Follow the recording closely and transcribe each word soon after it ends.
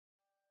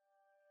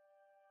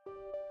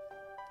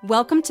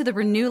Welcome to the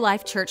Renew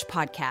Life Church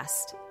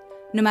podcast.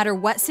 No matter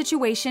what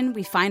situation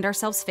we find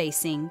ourselves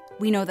facing,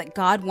 we know that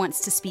God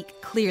wants to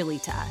speak clearly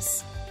to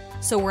us.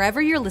 So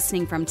wherever you're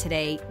listening from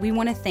today, we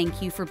want to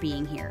thank you for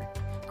being here.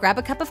 Grab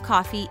a cup of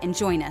coffee and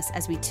join us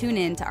as we tune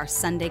in to our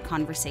Sunday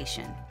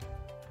conversation.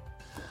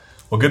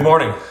 Well, good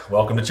morning.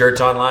 Welcome to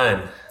Church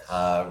Online.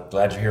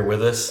 Glad you're here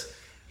with us.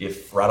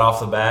 If right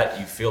off the bat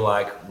you feel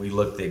like we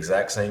look the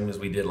exact same as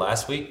we did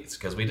last week, it's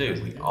because we do.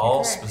 We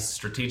all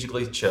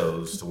strategically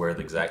chose to wear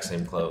the exact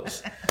same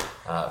clothes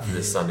for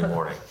this Sunday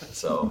morning.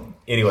 So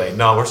anyway,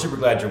 we're super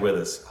glad you're with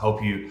us.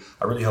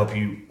 I really hope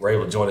you were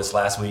able to join us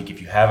last week.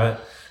 If you haven't,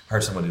 I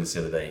heard someone do this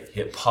the other day.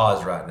 Hit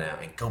pause right now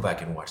and go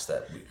back and watch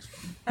that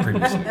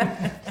previous week.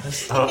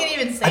 I can't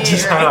even say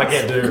it right. I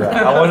can't do it right.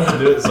 I wanted to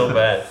do it so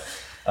bad.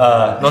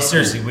 No,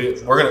 seriously,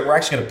 we're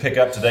actually going to pick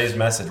up today's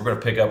message. We're going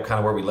to pick up kind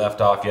of where we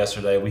left off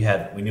yesterday. We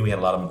knew we had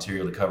a lot of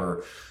material to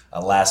cover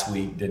last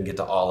week. Didn't get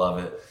to all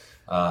of it,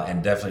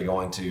 and definitely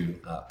going to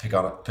pick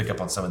up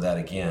on some of that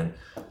again.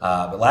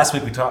 But last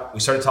week we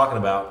started talking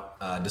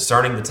about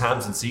discerning the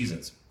times and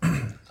seasons.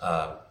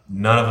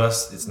 None of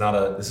us. This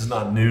is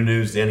not new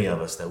news to any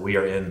of us that we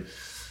are in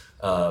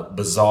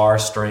bizarre,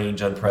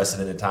 strange,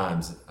 unprecedented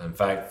times. In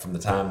fact, from the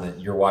time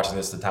that you're watching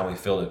this, to the time we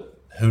feel it,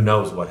 who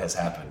knows what has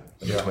happened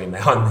between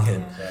now and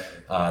then.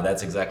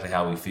 That's exactly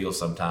how we feel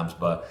sometimes.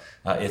 But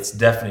it's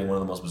definitely one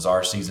of the most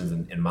bizarre seasons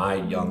in my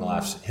young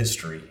life's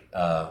history.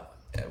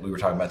 We were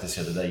talking about this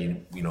the other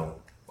day,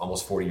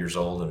 almost 40 years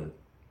old, and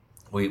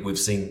we've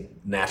seen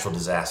natural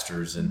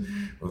disasters, and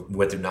we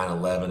went through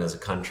 9/11 as a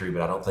country,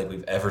 but I don't think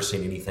we've ever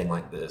seen anything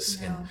like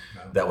this. And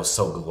that was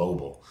so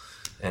global.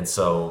 And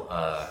so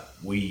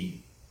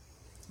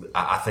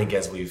I think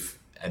as we've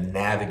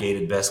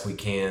navigated best we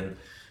can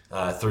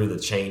through the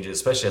changes,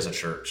 especially as a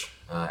church,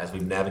 as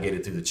we've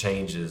navigated through the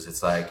changes,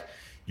 it's like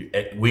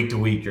week to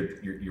week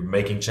you're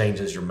making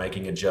changes, you're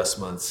making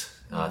adjustments.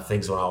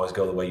 Things don't always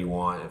go the way you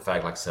want. In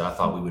fact, like I said, I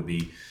thought we would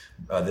be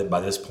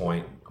by this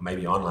point,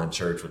 maybe online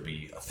church would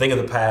be a thing of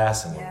the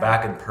past, and we're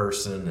back in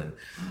person. And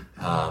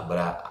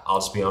but I'll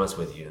just be honest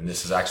with you, and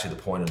this is actually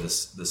the point of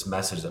this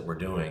message that we're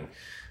doing.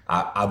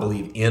 I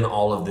believe in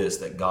all of this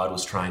that God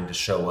was trying to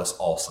show us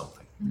all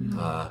something.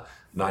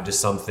 Not just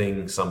some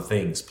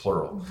things,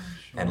 plural.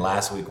 And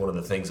last week, one of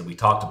the things that we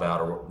talked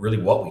about, or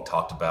really what we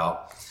talked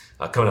about,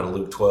 coming out of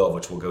Luke 12,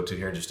 which we'll go to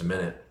here in just a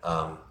minute,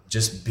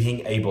 just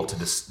being able to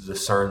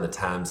discern the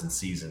times and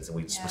seasons. And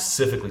we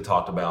specifically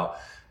talked about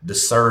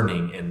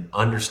discerning and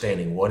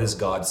understanding what is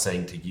God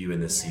saying to you in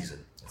this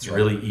season. It's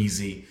really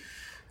easy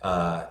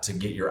to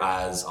get your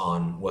eyes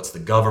on what's the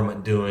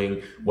government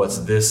doing, what's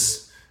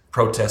this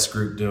protest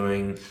group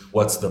doing,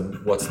 what's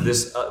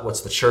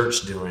the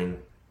church doing.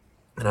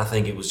 And I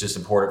think it was just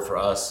important for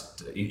us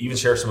to even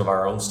share some of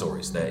our own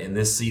stories that in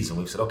this season,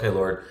 we've said, okay,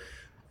 Lord,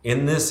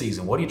 in this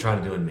season, what are you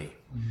trying to do in me?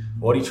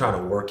 What are you trying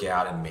to work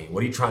out in me?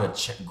 What are you trying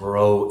to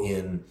grow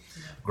in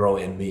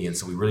me? And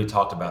so we really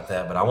talked about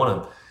that. But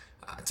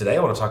today I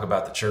want to talk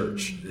about the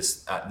church.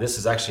 This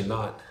is actually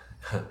not,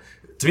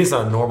 to me, it's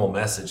not a normal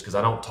message because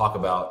I don't talk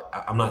about,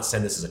 I'm not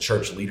saying this is a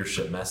church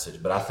leadership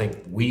message, but I think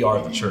we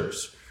are the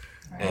church.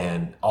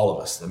 And all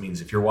of us. That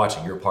means if you're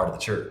watching, you're a part of the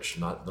church,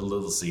 not the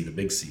little c, the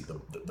big C, the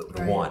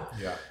one.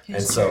 Yeah.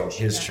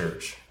 His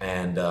church.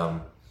 And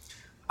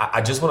I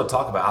just want to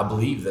talk about, I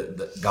believe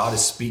that God is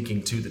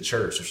speaking to the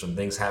church. There's some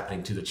things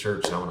happening to the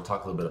church, and I want to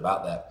talk a little bit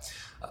about that.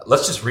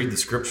 Let's just read the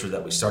scripture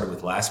that we started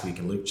with last week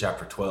in Luke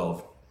chapter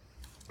 12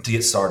 to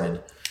get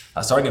started.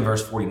 Starting in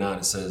verse 49,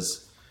 it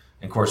says,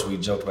 and of course we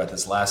joked about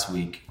this last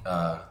week,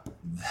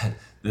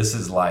 this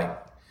is like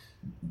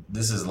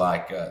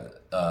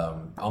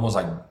almost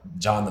like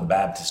John the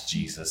Baptist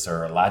Jesus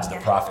or Elijah the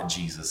prophet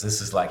Jesus.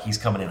 This is like he's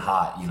coming in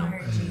hot,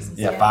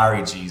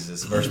 fiery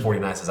Jesus. Verse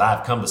 49 says, I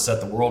have come to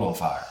set the world on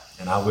fire,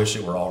 and I wish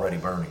it were already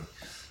burning.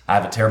 I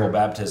have a terrible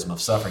baptism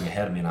of suffering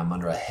ahead of me, and I'm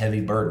under a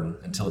heavy burden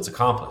until it's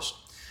accomplished.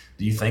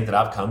 Do you think that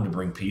I've come to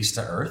bring peace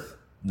to earth?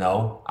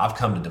 No, I've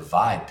come to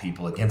divide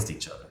people against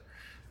each other.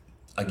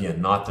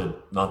 Again, not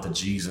the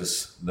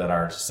Jesus that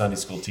our Sunday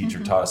school teacher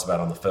taught us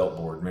about on the felt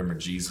board. Remember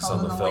Jesus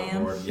on the felt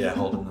board? Yeah,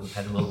 holding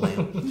the little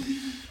lamb.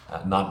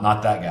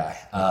 Not that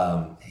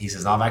guy. He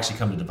says, no, I've actually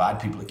come to divide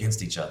people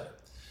against each other.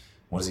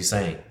 What is he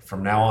saying?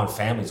 From now on,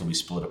 families will be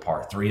split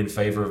apart. 3 in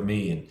favor of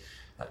me and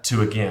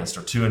 2 against,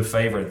 or 2 in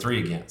favor and 3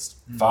 against.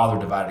 Father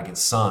divided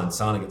against son,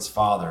 son against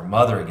father,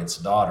 mother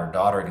against daughter,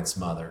 daughter against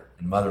mother,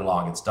 and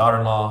mother-in-law against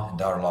daughter-in-law, and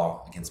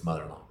daughter-in-law against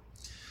mother-in-law.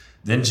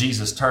 Then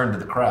Jesus turned to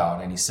the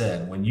crowd and he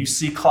said, when you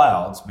see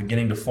clouds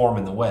beginning to form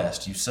in the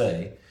west, you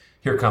say,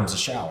 here comes a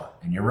shower.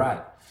 And you're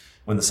right.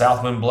 When the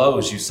south wind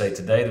blows, you say,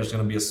 today it's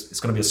going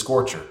to be a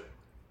scorcher.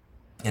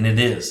 And it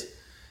is.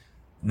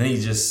 And then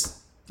he just,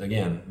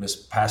 again,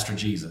 Pastor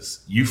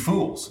Jesus, you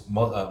fools.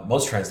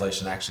 Most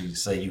translations actually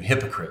say you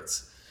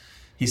hypocrites.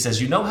 He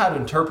says, you know how to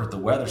interpret the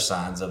weather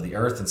signs of the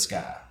earth and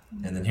sky.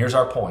 And then here's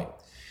our point.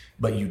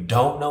 But you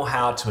don't know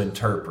how to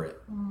interpret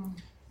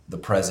the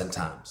present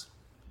times.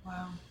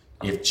 Wow.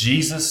 If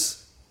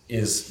Jesus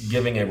is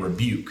giving a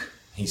rebuke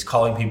he's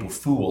calling people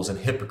fools and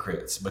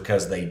hypocrites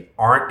because they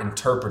aren't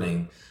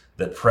interpreting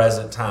the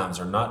present times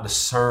or not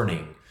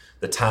discerning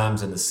the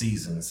times and the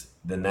seasons,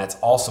 then that's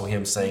also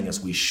him saying us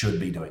we should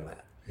be doing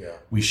that. Yeah.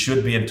 We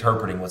should be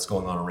interpreting what's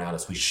going on around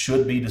us. We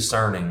should be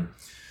discerning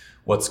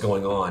what's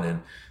going on.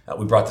 And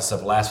we brought this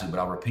up last week, but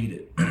I'll repeat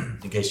it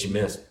in case you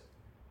missed.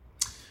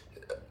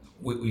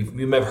 We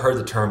may have heard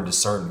the term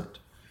discernment,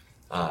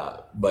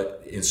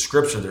 but in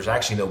Scripture, there's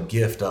actually no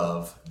gift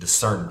of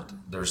discernment.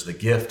 There's the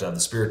gift of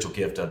the spiritual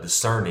gift of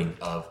discerning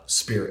of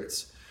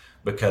spirits,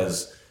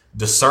 because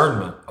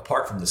discernment,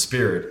 apart from the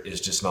Spirit, is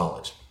just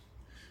knowledge.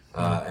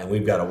 And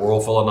we've got a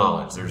world full of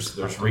knowledge. There's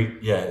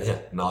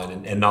knowledge,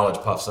 and knowledge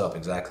puffs up.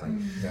 Exactly.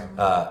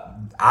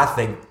 I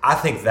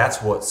think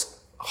that's what's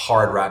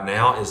hard right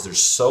now is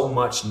there's so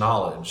much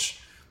knowledge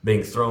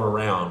being thrown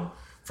around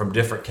from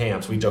different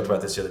camps. We joked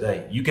about this the other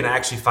day. You can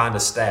actually find a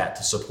stat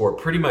to support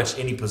pretty much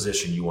any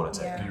position you want to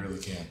take. Yeah. You really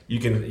can.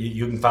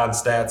 You can find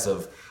stats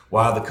of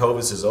why the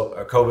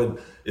COVID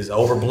is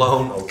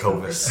overblown. Oh,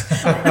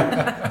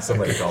 COVID.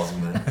 Somebody calls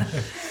him that.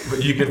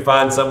 But you can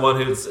find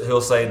someone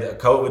who'll say that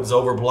COVID is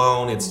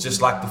overblown. It's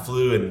just like the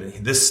flu, and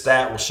this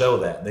stat will show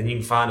that. Then you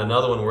can find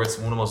another one where it's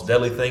one of the most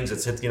deadly things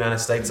that's hit the United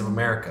States of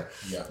America.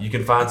 Yeah. You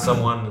can find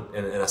someone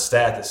in a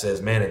stat that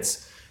says, man,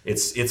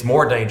 it's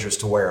more dangerous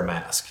to wear a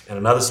mask, and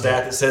another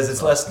stat that says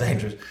it's less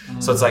dangerous.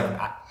 So it's like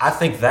I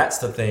think that's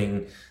the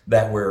thing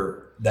that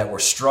we're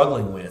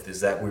struggling with, is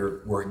that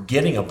we're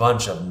getting a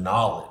bunch of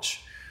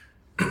knowledge,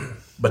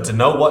 but to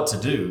know what to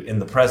do in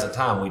the present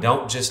time, we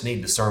don't just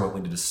need discernment.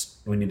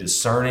 We need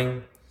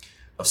discerning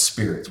of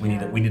spirits. We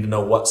need to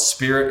know what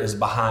spirit is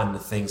behind the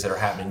things that are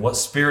happening. What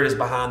spirit is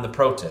behind the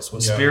protests?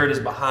 What spirit is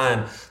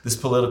behind this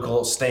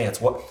political stance?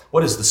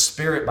 What is the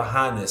spirit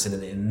behind this?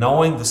 And in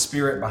knowing the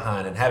spirit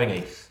behind and having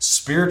a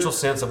spiritual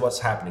sense of what's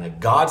happening, a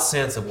God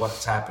sense of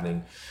what's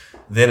happening,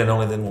 then and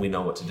only then will we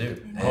know what to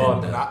do.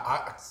 And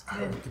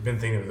I've been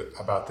thinking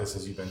about this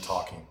as you've been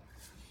talking.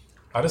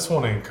 I just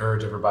want to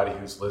encourage everybody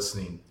who's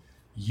listening.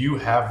 You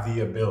have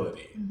the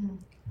ability.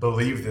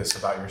 Believe this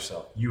about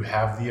yourself. You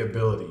have the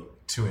ability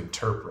to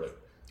interpret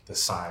the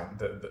sign,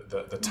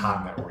 the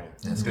time that we're in,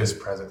 this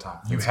present time.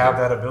 You have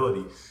that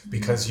ability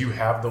because you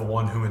have the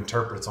one who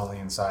interprets on the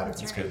inside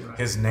of you.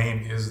 His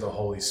name is the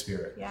Holy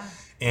Spirit. Yeah.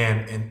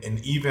 And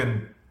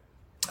even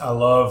I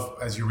love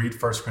as you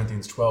read 1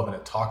 Corinthians 12 and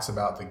it talks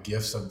about the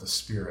gifts of the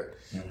Spirit,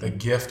 the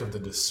gift of the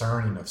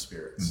discerning of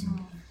spirits.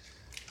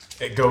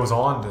 It goes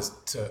on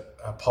to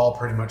Paul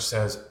pretty much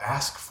says,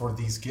 ask for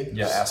these gifts.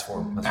 Yeah, ask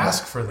for them.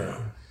 Ask for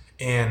them.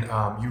 And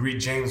you read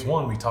James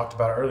 1, we talked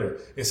about it earlier.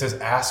 It says,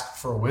 ask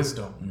for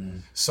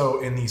wisdom.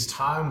 So in these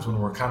times when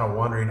we're kind of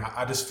wondering,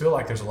 I just feel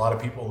like there's a lot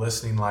of people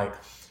listening like,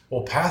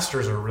 well,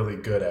 pastors are really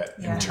good at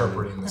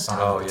interpreting the signs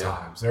of the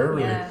times. They're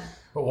really,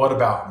 but what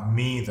about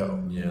me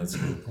though? Yeah, that's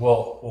good.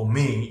 Well,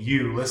 me,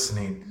 you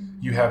listening,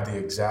 you have the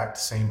exact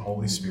same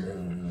Holy Spirit.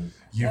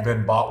 You've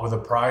been bought with a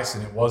price,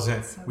 and it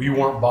wasn't, we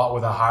weren't bought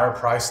with a higher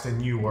price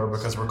than you were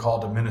because we're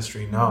called to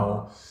ministry.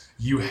 No,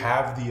 you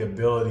have the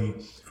ability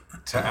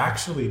to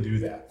actually do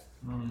that.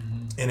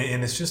 And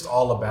it's just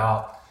all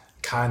about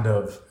kind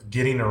of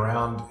getting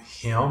around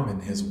him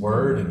and his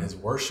word and his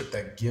worship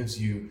that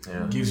gives you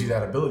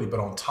that ability. But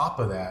on top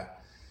of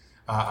that,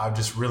 I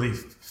just really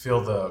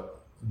feel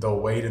the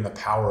weight and the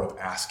power of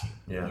asking.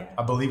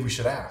 I believe we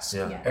should ask.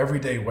 Every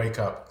day, wake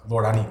up,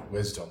 Lord, I need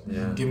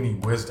wisdom. Give me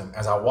wisdom.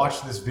 As I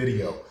watch this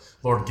video,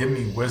 Lord, give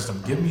me wisdom.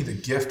 Give me the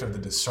gift of the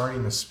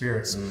discerning of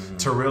spirits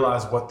to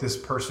realize what this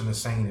person is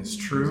saying is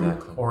true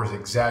or is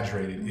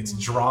exaggerated. It's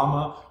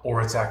drama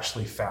or it's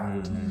actually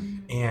fact.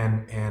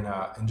 And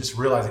just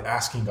realizing,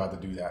 asking God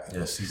to do that in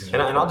this season.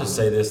 And I'll just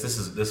say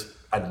this.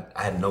 I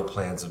had no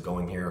plans of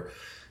going here,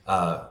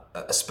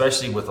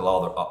 especially with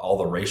all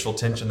the racial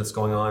tension that's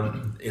going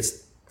on.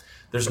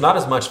 There's not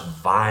as much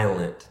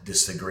violent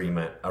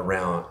disagreement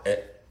around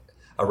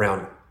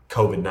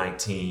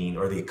COVID-19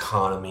 or the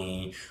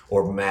economy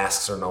or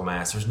masks or no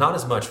masks. There's not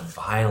as much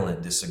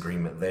violent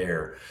disagreement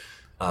there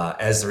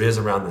as there is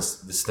around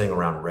this thing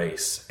around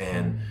race.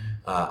 And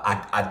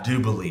I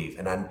do believe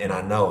and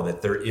I know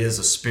that there is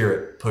a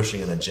spirit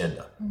pushing an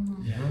agenda.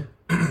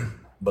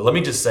 But let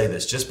me just say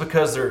this: just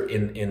because they're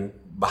in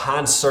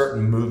behind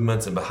certain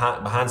movements and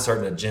behind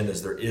certain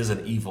agendas, there is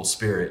an evil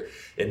spirit.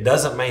 It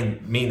doesn't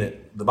mean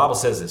that the Bible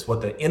says this: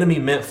 what the enemy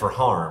meant for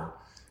harm,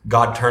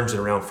 God turns it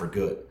around for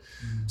good.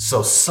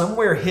 So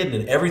somewhere hidden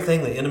in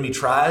everything the enemy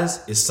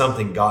tries is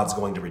something God's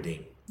going to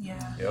redeem.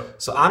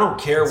 So I don't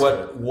care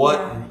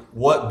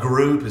what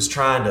group is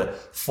trying to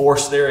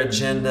force their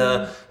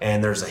agenda,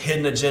 and there's a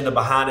hidden agenda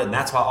behind it, and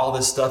that's why all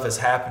this stuff is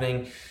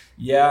happening.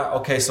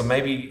 Okay, so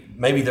maybe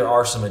there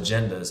are some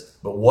agendas,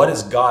 but what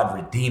is God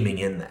redeeming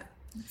in that?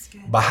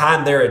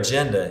 Behind their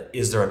agenda,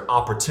 is there an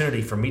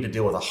opportunity for me to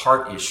deal with a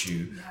heart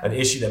issue, an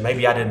issue that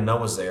maybe I didn't know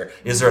was there?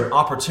 Is there an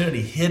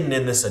opportunity hidden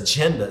in this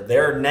agenda,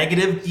 their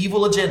negative,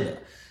 evil agenda?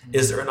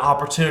 Is there an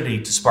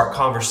opportunity to spark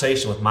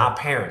conversation with my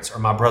parents or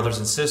my brothers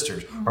and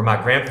sisters or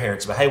my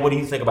grandparents about, hey, what do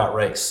you think about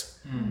race?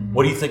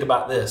 What do you think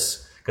about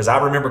this? Because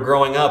I remember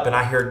growing up and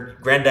I heard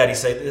granddaddy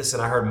say this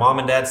and I heard mom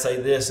and dad say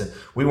this, and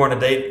we weren't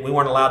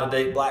allowed to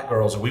date black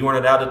girls, or we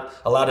weren't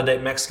allowed to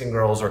date Mexican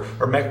girls, or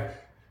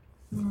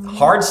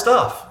hard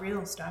stuff.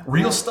 Real stuff.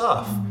 Real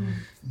stuff.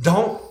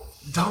 Don't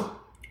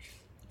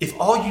if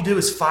all you do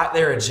is fight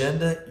their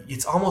agenda,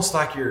 it's almost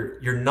like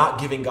you're not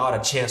giving God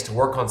a chance to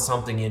work on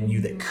something in you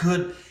that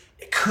could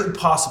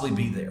possibly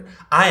be there.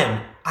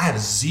 I have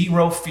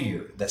zero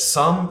fear that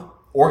some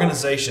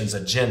organization's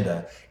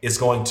agenda is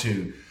going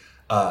to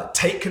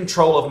take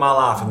control of my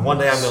life, and one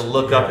day I'm going to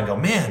look up and go,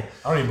 man,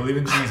 I don't even believe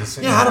in Jesus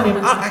anymore.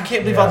 Yeah, I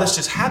can't believe all this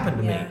just happened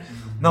to me.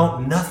 No,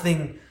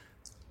 nothing.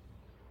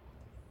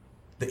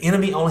 The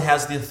enemy only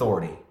has the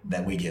authority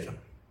that we give him,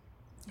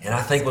 and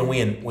I think when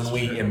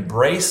we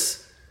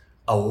embrace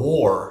a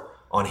war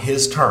on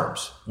his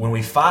terms, when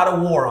we fight a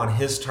war on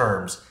his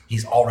terms,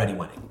 he's already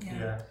winning.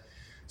 Yeah.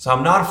 So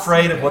I'm not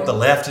afraid of what the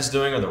left is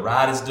doing or the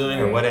right is doing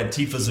or what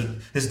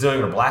Antifa is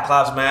doing or Black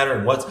Lives Matter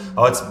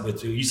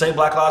and you say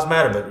Black Lives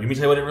Matter, but let me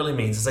tell you what it really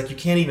means. It's like you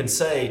can't even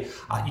say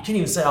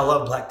I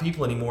love black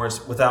people anymore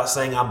without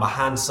saying I'm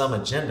behind some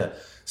agenda.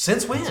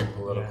 Since when?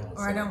 Or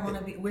I don't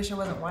want to wish I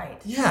wasn't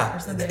white. Yeah. Or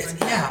something like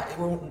Yeah. that.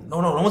 No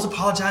one's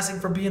apologizing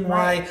for being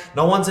white.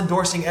 No one's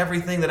endorsing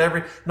everything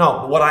No,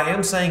 but what I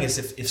am saying is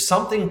if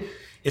something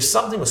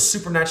was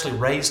supernaturally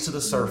raised to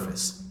the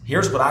surface,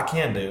 here's what I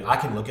can do. I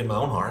can look in my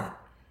own heart.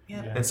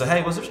 Yeah. And say,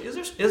 hey,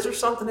 is there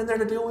something in there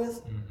to deal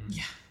with?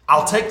 Yeah.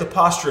 I'll take the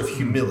posture of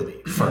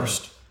humility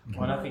first.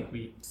 Well, I think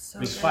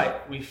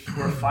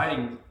we're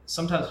fighting.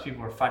 Sometimes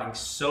people are fighting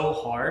so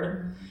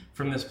hard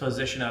from this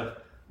position of,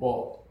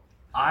 well,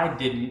 I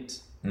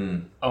didn't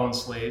own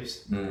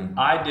slaves.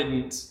 I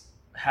didn't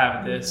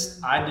have this.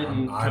 I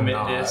didn't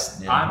commit this.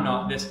 Yeah. I'm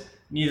not this.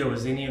 Neither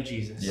was any of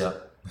Jesus. Yeah.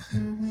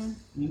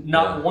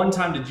 Not one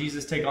time did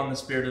Jesus take on the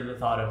spirit of the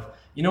thought of,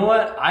 you know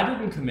what? I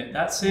didn't commit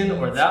that sin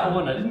or that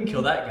one. I didn't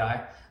kill that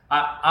guy.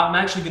 I'm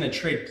actually going to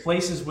trade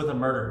places with a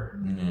murderer.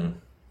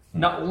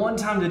 Not one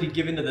time did he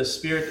give into the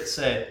spirit that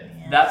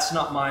said, that's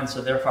not mine,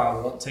 so therefore I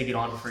won't take it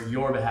on for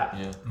your behalf.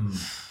 Yeah.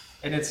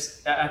 And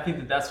I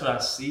think that's what I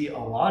see a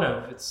lot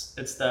of. It's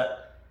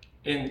that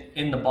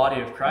in the body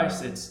of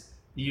Christ,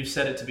 you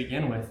said it to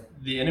begin with,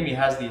 the enemy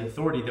has the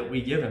authority that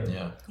we give him.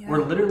 Yeah.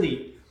 We're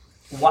literally,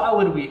 why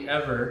would we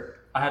ever,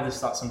 I have this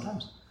thought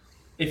sometimes,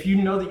 if you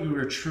know that you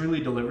were truly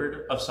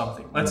delivered of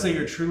something, let's say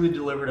you're truly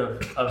delivered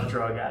of a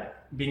drug addict,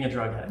 being a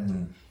drug addict,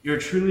 you're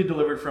truly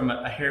delivered from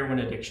a heroin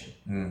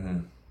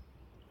addiction.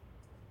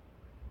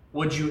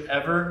 Would you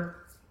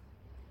ever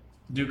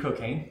do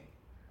cocaine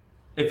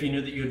if you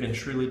knew that you had been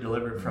truly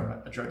delivered from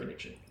a drug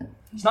addiction?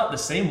 It's not the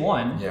same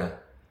one. Yeah.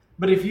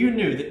 But if you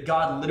knew that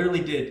God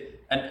literally did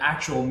an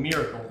actual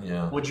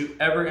miracle, would you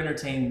ever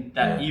entertain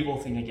that evil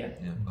thing again?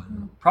 Yeah.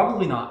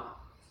 Probably not.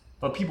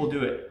 But people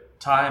do it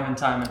time and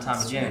time and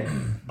time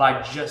again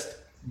by just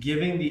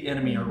giving the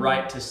enemy a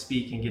right to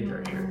speak and get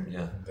their ear.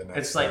 Yeah.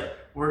 It's like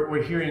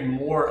we're hearing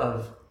more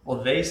of,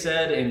 well, they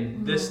said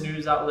in this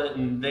news outlet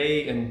and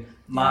they and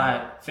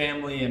my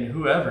family and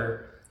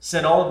whoever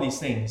said all of these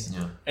things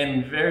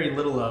and very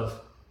little of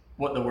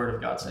what the Word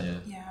of God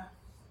said. Yeah.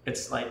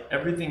 It's like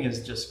everything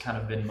has just kind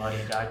of been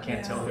muddied. I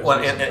can't tell. Well,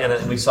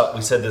 and we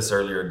said this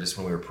earlier just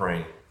when we were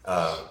praying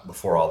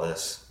before all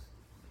this.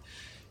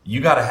 You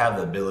got to have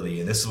the ability,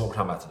 and this is what we're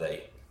talking about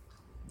today,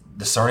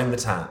 discerning the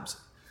times.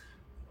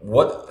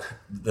 What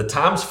the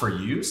times for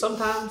you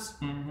sometimes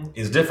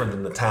is different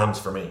than the times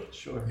for me.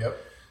 Sure. Yep.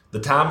 The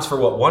times for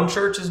what one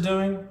church is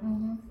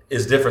doing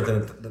is different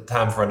than the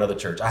time for another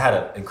church. I had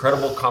an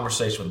incredible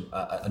conversation with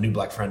a new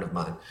black friend of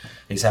mine.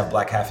 He's half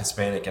black, half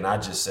Hispanic, and I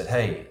just said,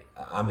 "Hey,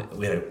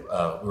 we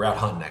were out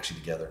hunting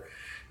actually together,"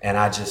 and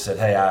I just said,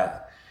 "Hey,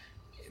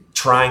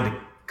 trying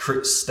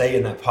to stay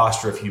in that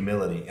posture of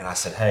humility," and I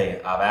said, "Hey,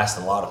 I've asked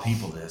a lot of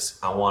people this.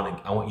 I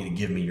want you to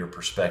give me your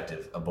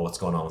perspective of what's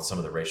going on with some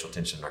of the racial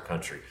tension in our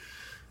country."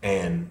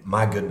 And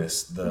my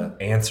goodness, the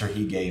answer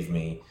he gave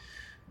me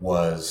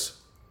was.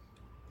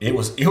 It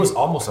was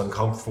almost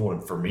uncomfortable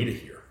for me to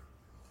hear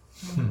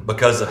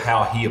because of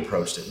how he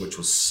approached it, which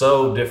was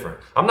so different.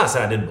 I'm not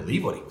saying I didn't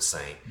believe what he was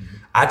saying.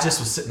 I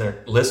just was sitting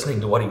there listening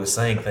to what he was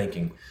saying,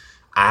 thinking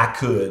I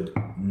could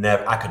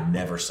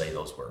never say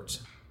those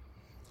words.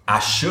 I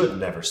should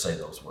never say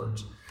those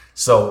words.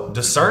 So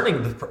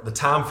discerning the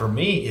time for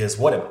me is,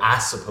 what am I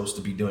supposed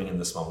to be doing in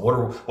this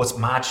moment? What's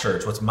my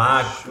church? What's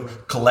my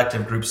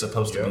collective group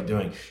supposed to be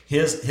doing?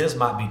 His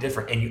might be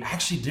different, and you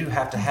actually do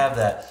have to have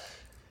that.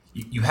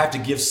 You have to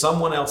give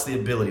someone else the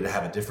ability to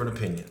have a different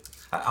opinion.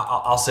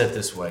 I'll say it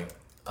this way.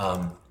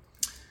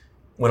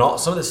 When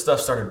some of this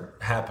stuff started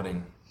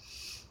happening,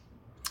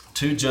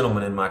 two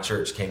gentlemen in my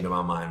church came to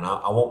my mind. And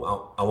I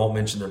won't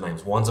mention their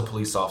names. One's a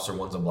police officer,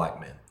 one's a black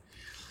man.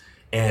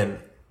 And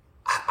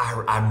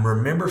I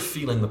remember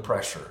feeling the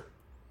pressure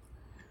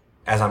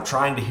as I'm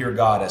trying to hear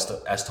God as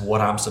to what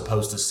I'm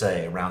supposed to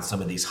say around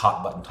some of these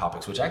hot button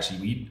topics, which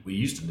actually we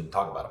used to didn't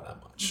talk about them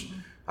that much.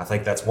 I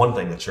think that's one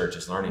thing the church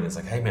is learning. It's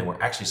like, hey man, we're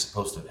actually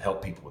supposed to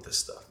help people with this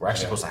stuff. We're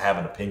actually supposed to have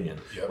an opinion.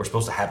 Yep. We're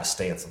supposed to have a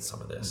stance on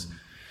some of this.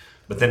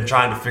 But then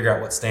trying to figure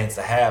out what stance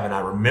to have. And I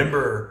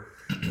remember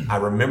I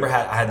remember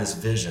I had this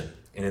vision,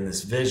 and in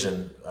this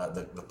vision,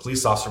 the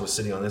police officer was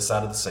sitting on this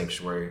side of the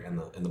sanctuary, and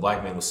the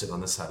black man was sitting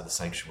on this side of the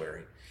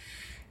sanctuary,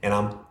 and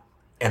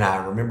I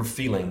remember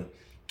feeling,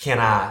 can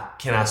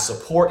I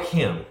support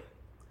him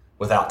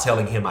without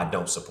telling him I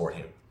don't support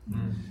him?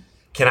 Mm-hmm.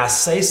 Can I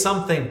say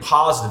something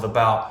positive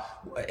about,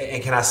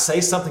 and can I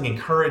say something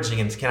encouraging,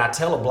 and can I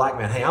tell a black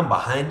man, hey, I'm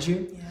behind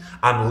you,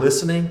 I'm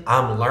listening,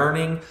 I'm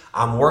learning,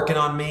 I'm working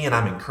on me, and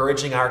I'm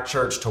encouraging our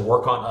church to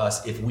work on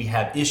us if we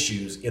have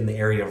issues in the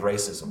area of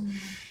racism. Mm-hmm.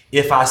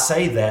 If I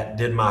say that,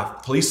 did my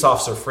police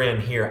officer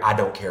friend hear, I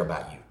don't care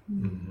about you?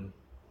 Mm-hmm.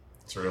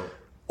 It's real.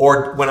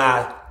 Or when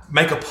I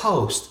make a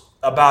post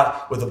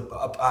about,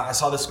 I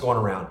saw this going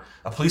around,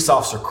 a police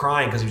officer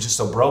crying because he was just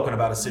so broken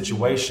about a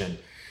situation.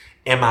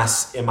 Am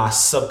I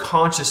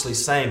subconsciously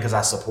saying, because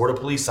I support a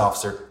police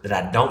officer, that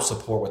I don't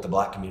support what the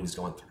black community is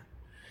going through?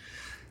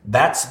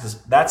 That's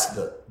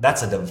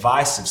a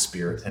divisive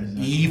spirit, an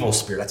evil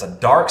spirit. That's a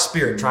dark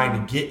spirit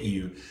trying to get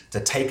you to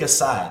take a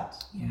side,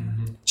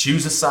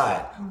 choose a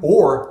side,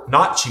 or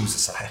not choose a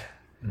side.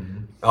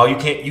 Mm-hmm. Oh,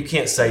 you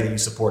can't say that you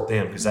support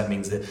them, because that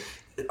means that.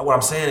 What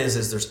I'm saying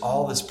is there's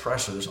all this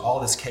pressure, there's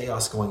all this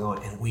chaos going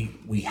on, and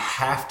we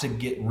have to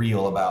get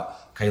real about,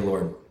 okay,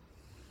 Lord,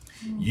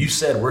 you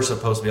said we're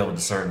supposed to be able to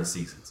discern the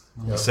seasons.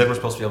 You said we're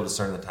supposed to be able to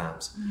discern the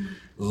times.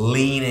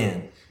 Lean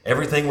in.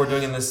 Everything we're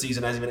doing in this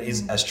season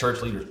as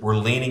church leaders, we're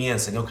leaning in,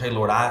 saying, okay,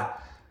 Lord,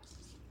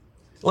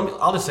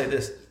 I'll just say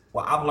this.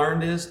 What I've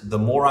learned is the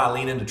more I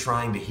lean into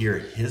trying to hear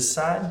his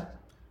side,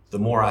 the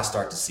more I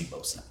start to see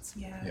both sides.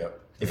 Yeah. Yep.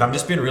 If I'm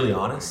just being really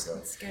honest.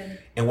 That's good.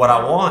 And what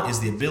I want is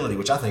the ability,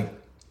 which I think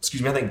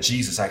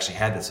Jesus actually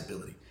had this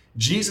ability.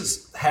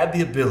 Jesus had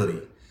the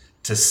ability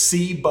to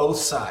see both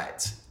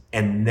sides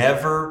and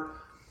never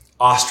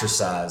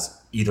ostracize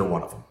either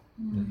one of them.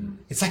 Mm-hmm.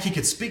 It's like he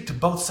could speak to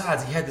both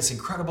sides. He had this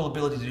incredible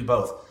ability to do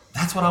both.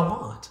 That's what I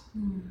want.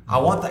 Mm-hmm. I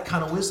want that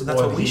kind of wisdom.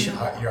 That's what we should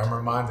want. I'm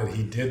reminded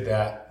he did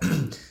that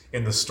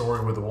in the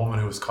story with the woman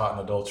who was caught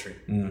in adultery.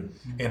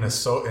 Mm-hmm.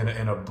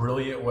 In a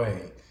brilliant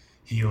way.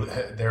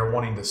 They're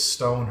wanting to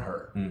stone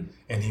her,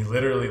 and he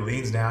literally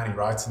leans down. He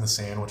writes in the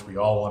sand, which we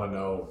all want to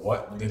know.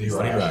 What did he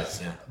write?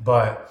 Yeah.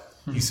 But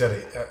he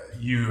said,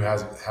 "You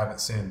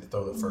haven't sinned.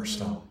 Throw the first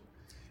stone."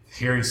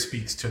 Here he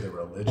speaks to the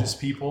religious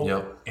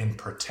people and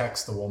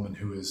protects the woman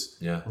who is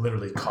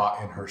literally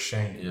caught in her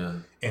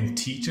shame, and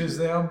teaches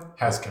them,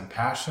 has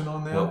compassion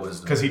on them,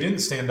 because he didn't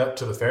stand up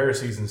to the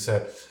Pharisees and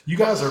said, "You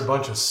guys are a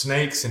bunch of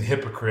snakes and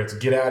hypocrites.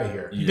 Get out of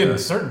here." He did it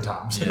certain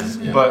times,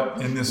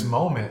 but in this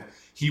moment,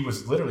 he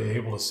was literally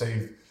able to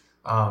save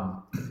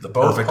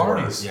both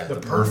parties. Yeah, the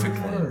perfect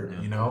word,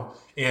 you know.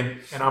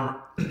 And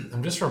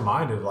I'm just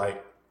reminded,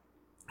 like,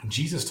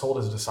 Jesus told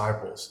his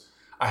disciples,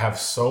 "I have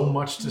so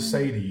much to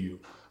say to you,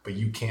 but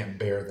you can't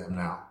bear them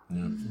now."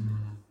 Mm-hmm.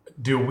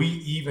 Do we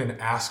even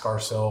ask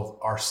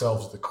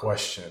ourselves the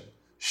question,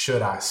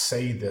 should I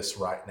say this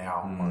right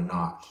now or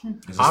not?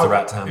 Is this the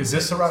right time? Is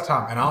this the right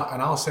time?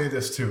 And I'll say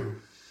this too.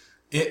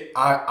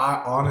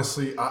 I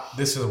honestly,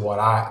 this is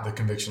the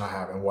conviction I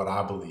have and what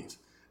I believe.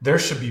 There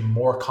should be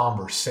more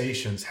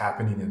conversations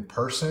happening in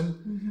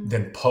person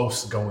than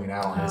posts going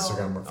out on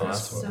Instagram or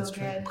Facebook.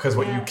 So because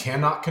what you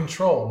cannot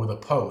control with a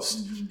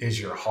post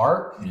is your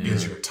heart,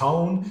 is your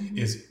tone,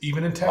 is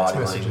even in text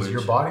messages, language.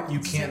 Your body. You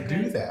can't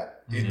do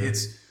that.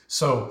 It's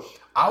so.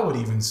 I would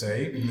even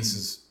say, and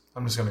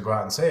I'm just going to go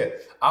out and say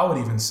it. I would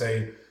even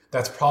say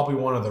that's probably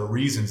one of the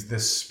reasons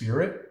this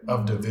spirit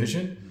of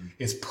division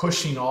is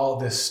pushing all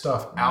this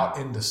stuff out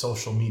into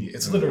social media.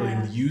 It's literally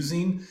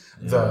using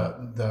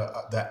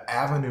the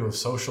avenue of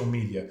social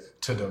media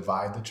to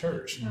divide the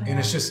church. And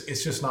it's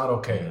just not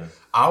okay.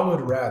 I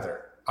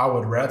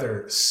would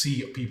rather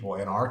see people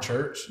in our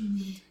church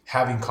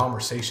having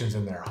conversations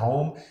in their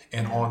home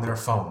and on their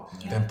phone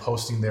than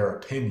posting their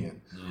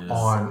opinion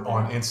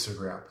on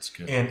Instagram.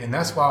 And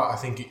that's why I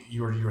think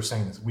you were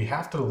saying this. We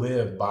have to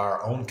live by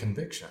our own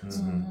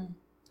convictions. Mm-hmm.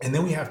 And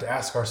then we have to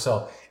ask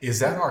ourselves, is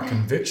that our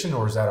conviction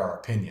or is that our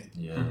opinion?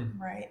 Yeah.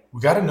 Right.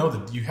 We got to know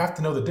you have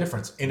to know the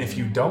difference. And if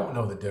you don't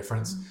know the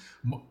difference,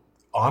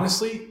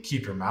 honestly,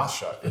 keep your mouth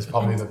shut. It's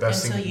probably the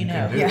best thing you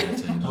can do.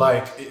 Yeah.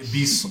 Like,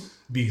 be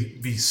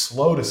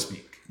slow to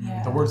speak.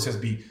 Yeah. The word says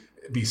be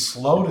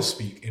slow to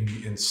speak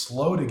and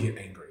slow to get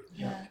angry.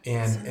 Yeah.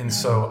 And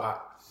so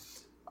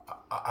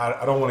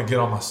I don't want to get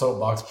on my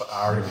soapbox, but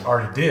I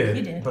already did.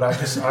 You did. But I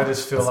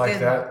just feel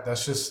like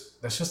that's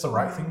just the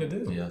right thing to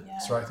do. Yeah.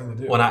 It's the right thing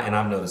to do. Well,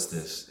 I've noticed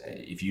this.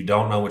 If you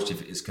don't know which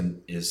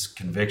is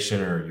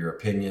conviction or your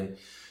opinion,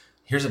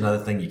 here's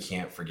another thing you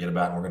can't forget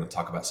about, and we're going to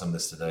talk about some of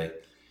this today.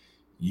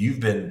 You've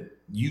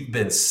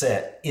been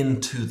set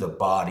into the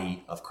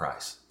body of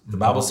Christ. The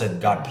Bible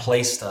said God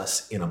placed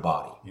us in a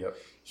body. Yep.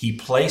 He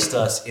placed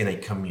us in a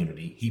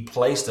community. He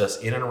placed us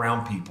in and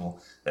around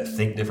people that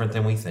think different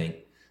than we think,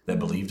 that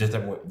believe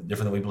different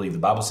than we believe. The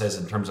Bible says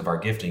in terms of our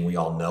gifting, we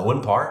all know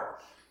in part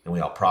and we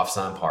all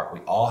prophesy in part. We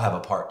all have a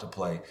part to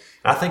play. And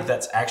I think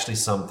that's actually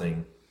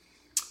something,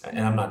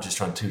 and I'm not just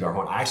trying to toot our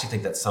horn, I actually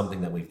think that's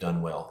something that we've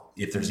done well.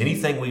 If there's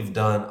anything we've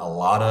done a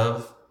lot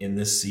of in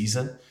this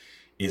season,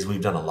 is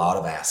we've done a lot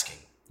of asking.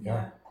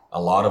 Yeah.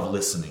 A lot of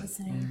listening.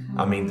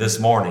 I mean, this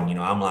morning,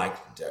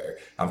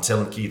 I'm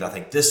telling Keith, I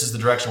think this is the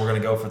direction we're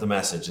going to go for the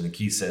message. And then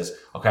Keith says,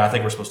 okay, I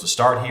think we're supposed to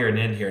start here and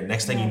end here. And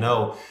next thing you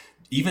know,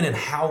 even in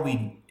how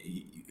we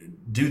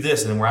do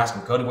this, and then we're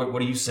asking Cody, what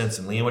do you sense?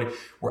 And Liam,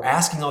 we're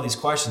asking all these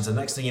questions. And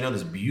next thing you know,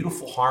 this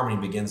beautiful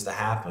harmony begins to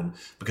happen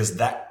because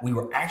that we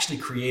were actually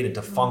created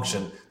to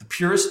function. The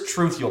purest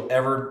truth you'll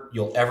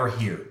ever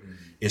hear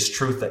is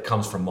truth that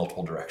comes from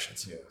multiple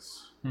directions. Yes.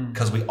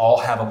 Because we all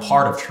have a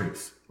part of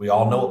truth. We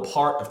all know a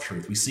part of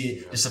truth. We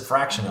see just a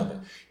fraction of it.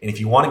 And if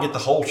you want to get the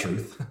whole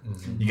truth,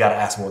 you got to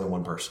ask more than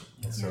one person.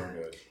 That's so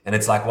good. And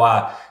it's like,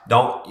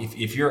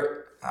 if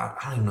you're, I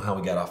don't even know how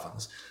we got off on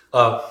this.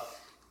 I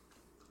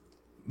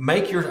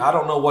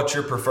don't know what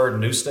your preferred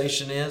news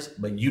station is,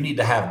 but you need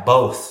to have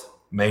both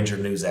major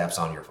news apps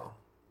on your phone.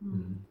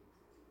 Mm-hmm.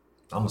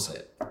 I'm going to say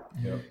it.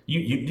 Yep.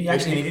 You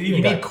actually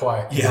you need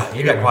quiet. Yeah,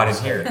 you got quiet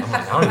in here. I'm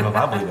like, I don't even know if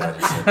I believe what I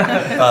just said.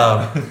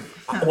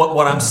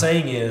 What I'm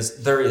saying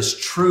is there is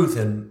truth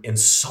in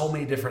so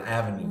many different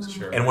avenues.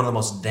 Sure. And one of the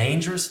most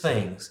dangerous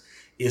things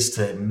is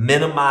to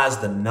minimize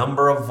the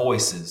number of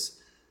voices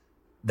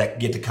that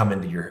get to come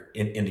into your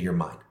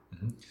mind.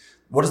 Mm-hmm.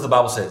 What does the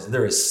Bible say?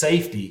 There is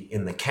safety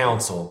in the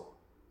counsel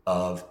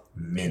of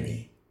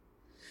many.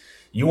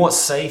 You want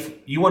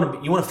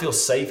to feel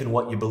safe in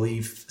what you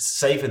believe,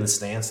 safe in the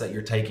stance that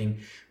you're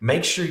taking.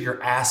 Make sure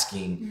you're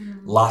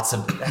asking lots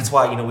of. That's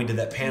why we did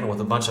that panel with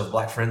a bunch of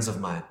black friends of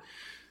mine.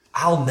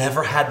 I'll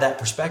never had that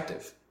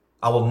perspective.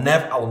 I will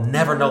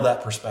never know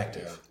that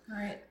perspective.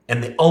 Right.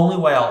 And the only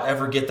way I'll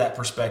ever get that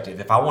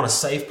perspective, if I want a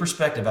safe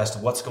perspective as to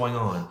what's going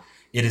on,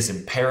 it is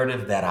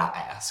imperative that I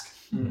ask.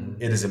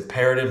 Mm-hmm. It is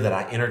imperative that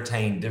I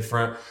entertain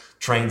different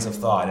trains of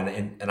thought.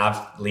 And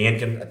Leanne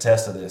can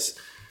attest to this.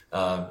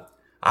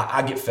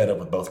 I get fed up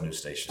with both news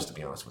stations, to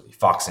be honest with you.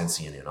 Fox and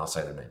CNN, I'll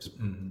say their names.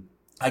 Mm-hmm.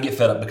 I get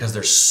fed up because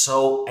they're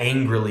so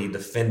angrily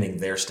defending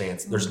their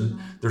stance.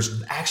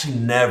 There's actually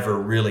never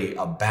really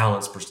a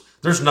balanced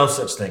there's no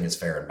such thing as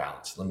fair and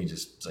balanced. Let me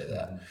just say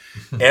that.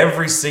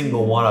 Every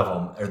single one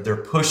of them, they're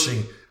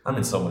pushing. I'm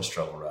in so much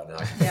trouble right now.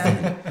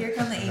 Yeah, here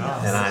come the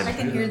emails. And I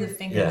can hear the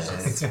fingers. Yeah,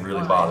 it's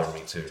really bothering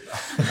me too.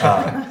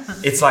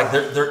 It's like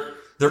there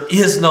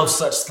is no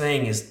such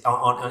thing as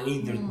on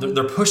either.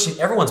 They're pushing.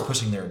 Everyone's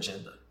pushing their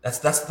agenda. That's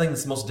the thing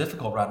that's most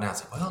difficult right now.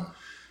 It's like, well,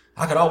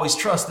 I could always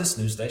trust this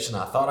news station.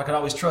 I thought I could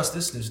always trust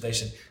this news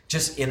station.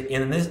 Just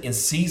in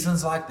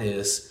seasons like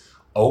this,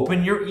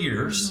 open your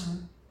ears,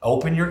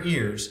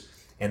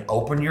 and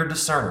open your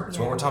discernment. That's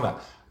what we're talking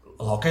about.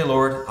 Okay,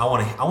 Lord, I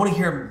want to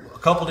hear a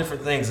couple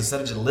different things instead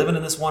of just living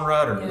in this one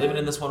rut or living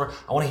in this one rut.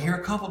 I want to hear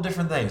a couple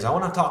different things. I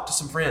want to talk to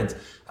some friends.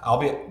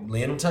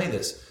 Leanne will tell you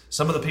this.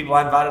 Some of the people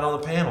I invited on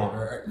the panel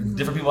or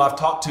different people I've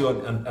talked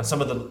to on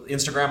some of the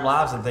Instagram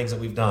lives and things that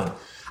we've done.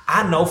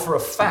 I know for a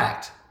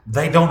fact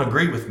they don't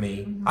agree with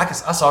me. I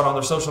saw it on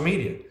their social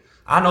media.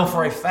 I know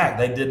for a fact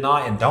they did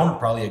not and don't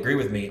probably agree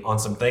with me on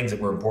some things that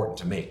were important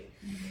to me.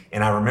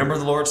 And I remember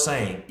the Lord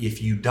saying,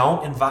 if you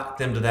don't invite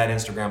them to that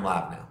Instagram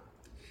live now,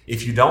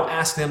 if you don't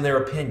ask them their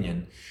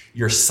opinion,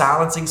 you're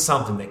silencing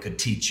something that could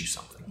teach you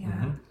something.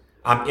 Yeah.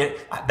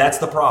 That's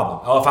the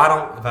problem. If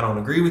I don't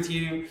agree with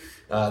you,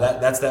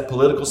 that's that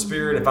political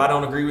spirit. If I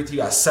don't agree with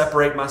you, I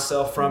separate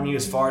myself from you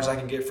as far as I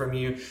can get from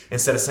you,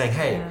 instead of saying,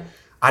 hey,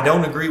 I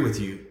don't agree with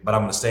you, but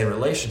I'm going to stay in a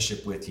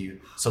relationship with you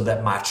so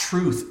that my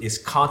truth is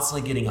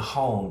constantly getting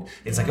honed.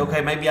 It's like,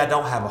 okay, maybe I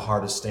don't have a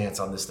hard stance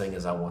on this thing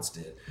as I once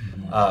did.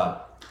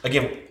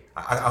 Again,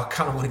 I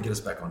kind of want to get us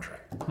back on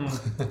track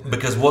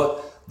because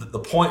what the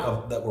point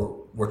of that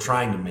we're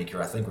trying to make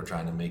here, I think we're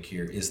trying to make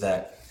here, is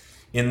that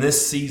in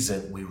this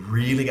season we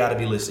really got to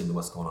be listening to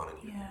what's going on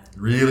in you.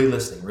 Really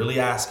listening, really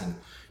asking,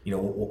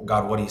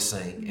 God, what are you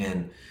saying?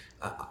 And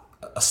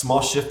a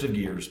small shift of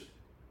gears.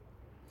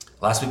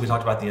 Last week we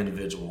talked about the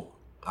individual.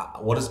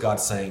 What is God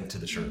saying to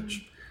the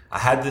church? I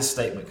had this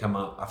statement come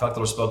up. I felt the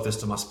Lord spoke this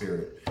to my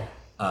spirit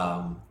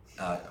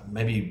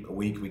maybe a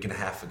week and a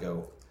half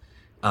ago.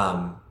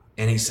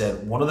 And he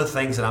said, one of the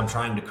things that I'm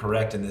trying to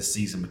correct in this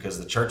season, because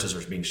the churches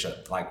are being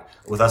shut, like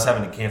with us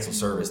having to cancel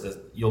service, that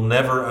you'll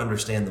never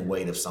understand the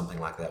weight of something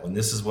like that. When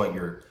this is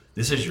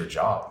your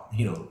job,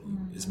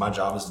 my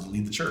job is to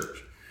lead the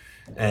church,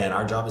 and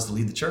our job is to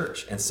lead the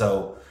church. And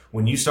so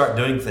when you start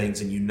doing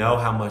things and you know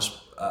how much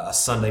a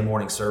Sunday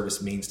morning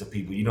service means to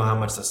people, you know how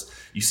much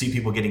you see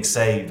people getting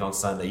saved on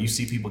Sunday, you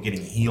see people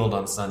getting healed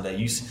on Sunday,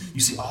 you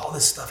see all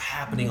this stuff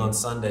happening on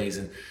Sundays,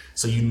 and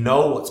so you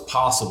know what's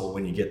possible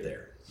when you get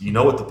there. You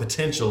know what the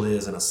potential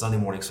is in a Sunday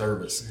morning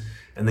service,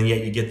 and then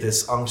yet you get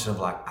this unction of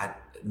like,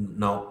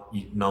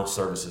 no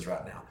services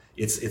right now.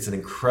 It's an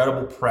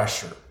incredible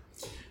pressure,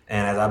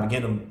 and as I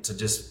begin to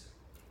just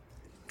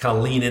kind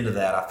of lean into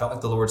that, I felt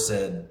like the Lord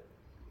said,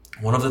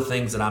 one of the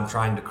things that I'm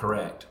trying to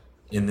correct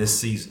in this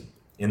season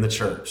in the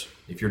church,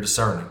 if you're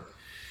discerning,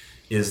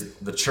 is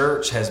the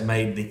church has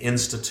made the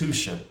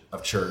institution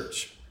of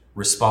church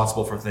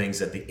responsible for things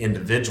that the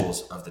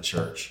individuals of the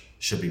church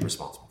should be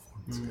responsible for.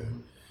 That's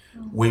good.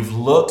 We've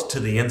looked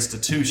to the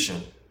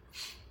institution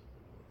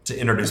to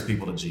introduce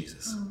people to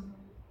Jesus.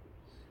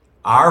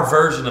 Our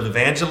version of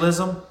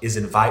evangelism is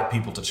invite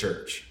people to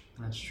church.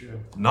 That's true.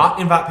 Not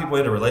invite people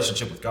into a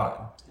relationship with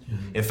God.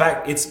 Mm-hmm. In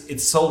fact,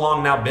 it's so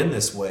long now been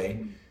this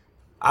way.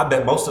 I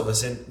bet most of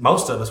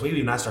us, we've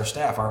even asked our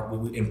staff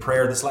in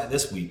prayer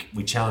this week,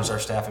 we challenged our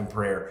staff in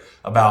prayer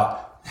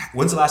about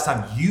when's the last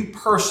time you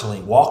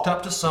personally walked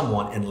up to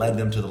someone and led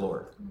them to the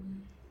Lord?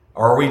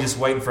 Or are we just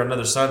waiting for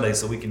another Sunday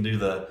so we can do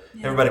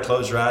everybody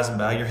close your eyes and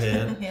bow your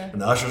head, and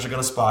the ushers are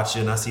going to spot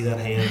you, and I see that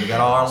hand. We got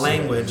all our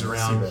language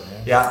around.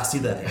 Yeah, I see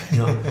that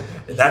hand.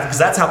 Because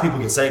that's how people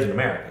get saved in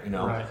America.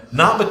 Right.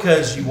 Not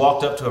because you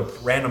walked up to a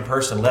random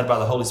person led by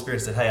the Holy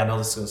Spirit and said, "Hey, I know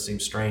this is going to seem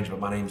strange, but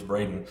my name's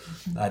Braden.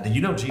 Do you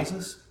know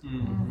Jesus?"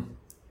 Mm-hmm.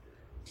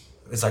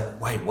 It's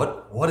like, wait,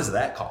 what is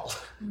that called?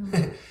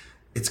 Mm-hmm.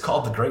 It's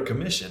called the Great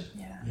Commission.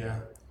 Yeah.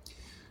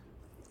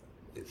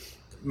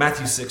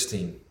 Matthew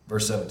 16,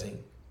 verse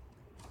 17.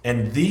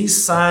 And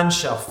these signs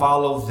shall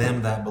follow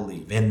them that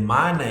believe. In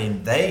my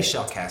name they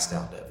shall cast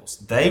out devils.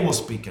 They will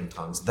speak in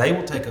tongues. They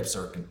will take up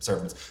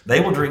serpents. They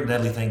will drink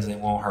deadly things and it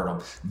won't hurt them.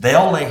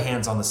 They'll lay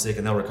hands on the sick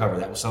and they'll recover.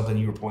 That was something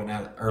you were pointing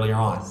out earlier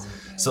on.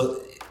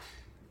 So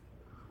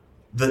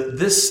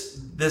this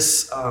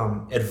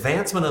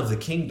advancement of the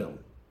kingdom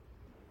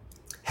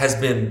has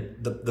been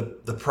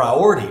the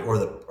priority or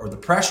the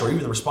pressure or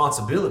even the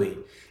responsibility.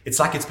 It's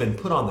like it's been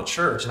put on the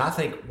church. And I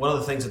think one of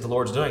the things that the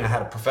Lord's doing, I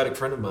had a prophet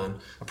friend of mine,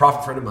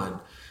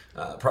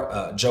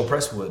 Joe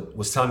Presswood,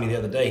 was telling me the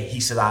other day, he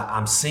said,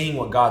 I'm seeing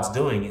what God's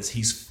doing is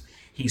he's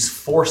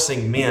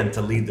forcing men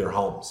to lead their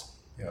homes.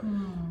 Yeah.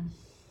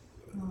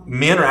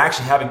 Men are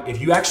actually if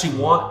you actually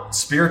want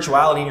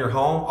spirituality in your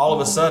home, all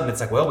of a sudden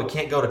it's like, well, we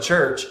can't go to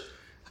church.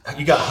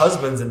 You got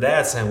husbands and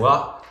dads saying,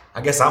 well,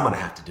 I guess I'm going to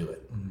have to do it.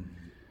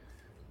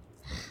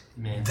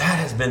 Man. That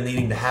has been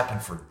needing to happen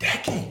for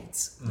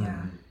decades.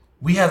 Yeah.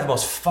 We have the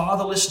most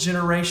fatherless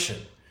generation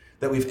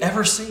that we've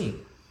ever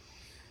seen.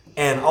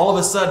 And all of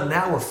a sudden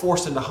now we're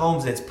forced into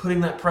homes and it's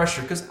putting that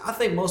pressure. Because I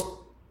think a lot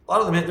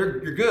of them,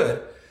 you're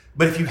good.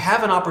 But if you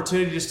have an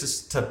opportunity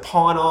just to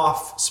pawn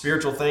off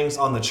spiritual things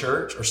on the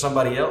church or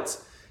somebody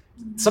else,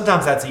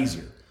 sometimes that's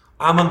easier.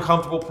 I'm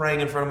uncomfortable praying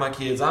in front of my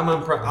kids. I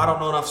don't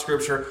know enough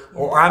scripture,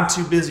 or I'm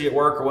too busy at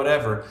work or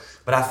whatever.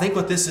 But I think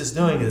what this is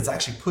doing is it's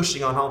actually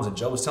pushing on homes. And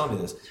Joe was telling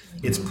me this.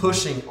 It's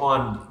pushing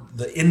on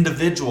the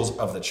individuals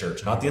of the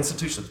church, not the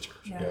institution of the church.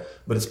 Yeah.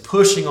 But it's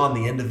pushing on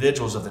the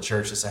individuals of the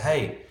church to say,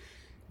 hey,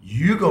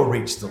 you go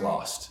reach the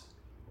lost.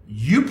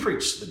 You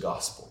preach the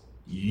gospel.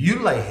 You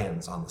lay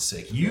hands on the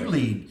sick. You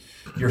lead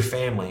your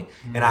family.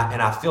 And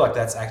I feel like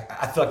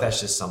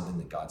that's just something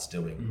that God's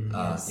doing.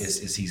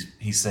 Is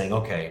he's saying,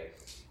 okay,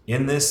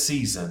 in this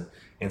season,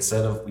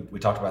 instead of, we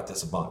talked about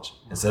this a bunch,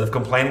 instead of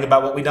complaining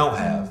about what we don't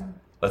have,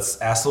 let's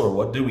ask the Lord,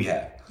 what do we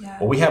have? Yeah.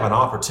 Well, we have an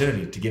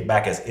opportunity to get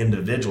back as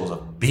individuals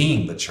of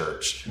being the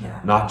church,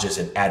 not just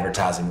in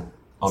advertising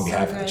on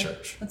behalf of the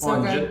church. That's so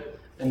good.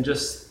 And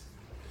just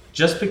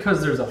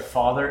because there's a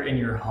father in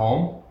your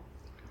home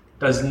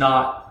does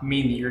not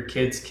mean that your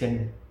kids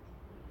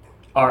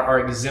are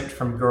exempt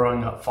from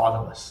growing up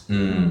fatherless.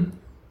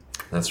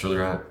 That's really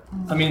right.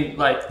 I mean,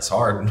 like, it's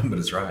hard, but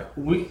it's right.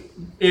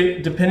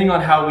 Depending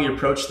on how we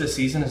approach this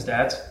season as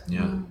dads,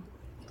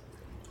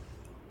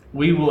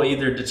 we will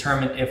either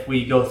determine if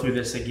we go through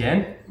this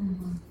again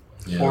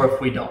or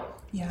if we don't.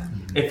 Yeah.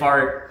 If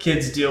our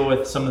kids deal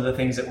with some of the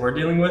things that we're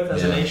dealing with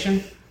as a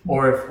nation,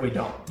 or if we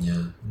don't.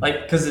 Yeah.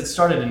 Like, because it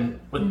started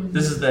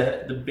this is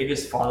the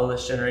biggest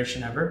fatherless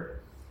generation ever.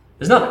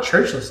 There's not a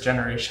churchless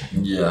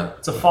generation. Yeah.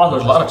 It's a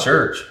fatherless. There's a lot of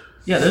church.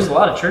 Yeah, there's a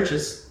lot of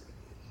churches.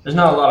 There's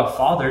not a lot of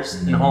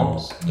fathers in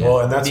homes.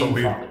 Well, and that's what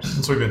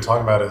fathers. we've been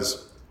talking about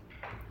is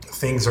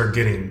things are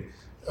getting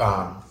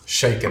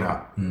shaken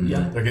up.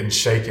 Yeah. They're getting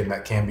shaken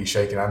that can be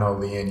shaken. I know,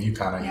 Leanne, you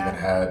kind of even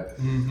had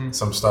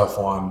some stuff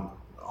on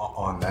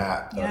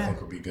that I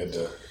think would be good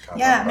to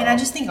kind of I mean, I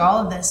just think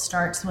all of this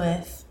starts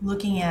with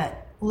taking a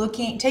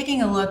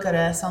look at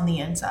us on the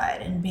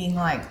inside and being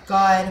like,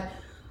 God,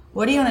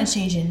 what do you want to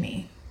change in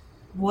me?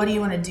 What do you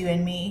want to do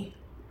in me?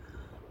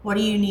 What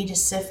do you need to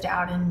sift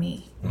out in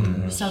me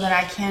so that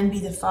I can be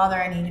the father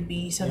I need to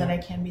be, so that I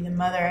can be the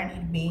mother I need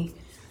to be,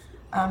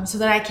 so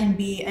that I can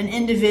be an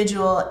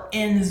individual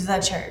in the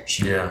church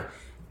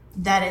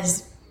that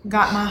has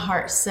got my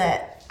heart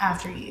set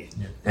after you.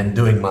 Yeah. And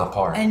doing my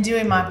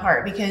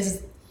part.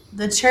 Because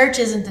the church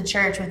isn't the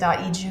church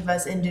without each of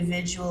us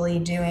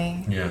individually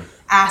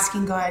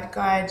asking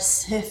God,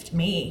 sift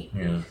me.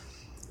 Yeah.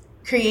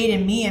 Create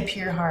in me a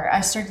pure heart.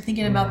 I started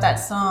thinking about that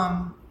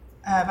song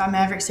by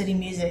Maverick City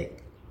Music.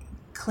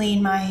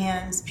 Clean my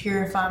hands,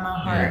 purify my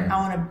heart. I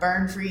want to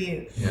burn for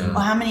you. Yeah.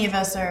 Well, how many of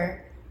us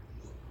are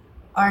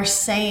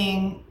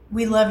saying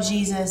we love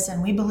Jesus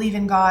and we believe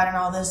in God and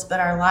all this, but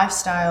our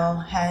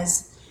lifestyle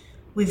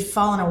we've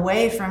fallen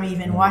away from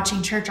even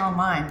watching church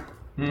online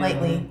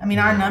lately. I mean,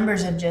 our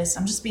numbers have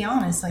I'm just be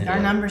honest, our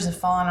numbers have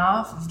fallen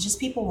off of just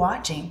people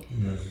watching.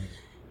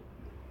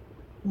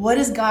 What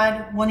is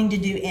God wanting to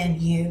do in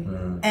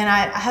you? And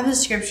I have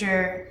this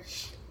scripture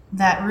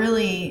that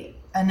really,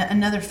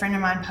 another friend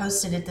of mine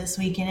posted it this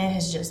week, and it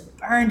has just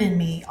burned in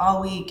me all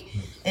week.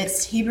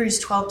 It's Hebrews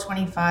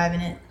 12:25,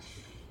 and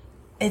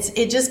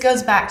it just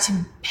goes back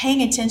to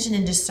paying attention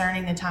and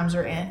discerning the times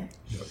we're in.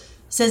 Yep. It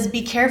says,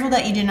 be careful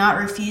that you do not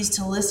refuse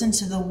to listen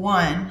to the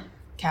one,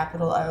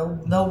 capital O,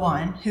 the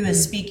one who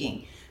is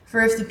speaking.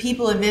 For if the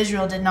people of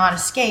Israel did not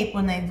escape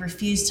when they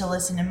refused to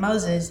listen to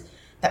Moses,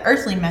 the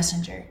earthly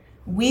messenger,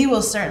 we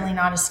will certainly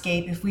not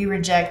escape if we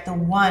reject the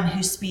one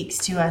who speaks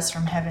to us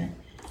from heaven.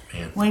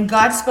 Man. When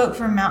God spoke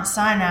from Mount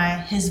Sinai,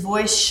 his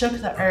voice shook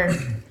the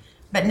earth,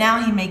 but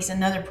now he makes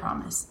another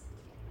promise.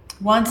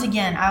 Once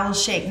again, I will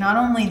shake not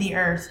only the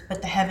earth,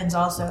 but the heavens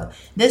also.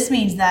 This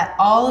means that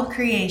all of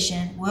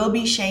creation will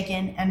be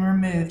shaken and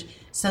removed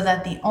so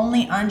that the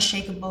only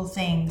unshakable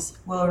things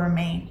will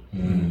remain.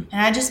 Mm.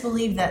 And I just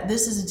believe that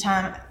this is a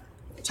time,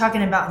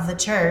 talking about the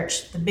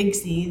church, the big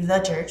C, the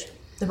church,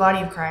 the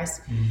body of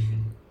Christ,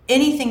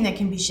 anything that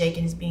can be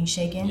shaken is being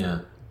shaken. Yeah.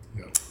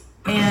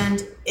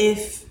 And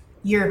if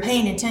you're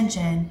paying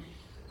attention,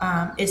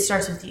 it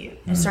starts with you.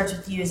 It starts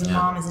with you as a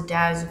mom, as a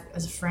dad,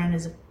 as a friend,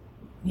 as a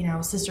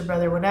sister,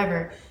 brother,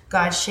 whatever.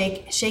 God,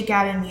 shake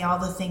out in me all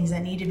the things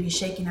that need to be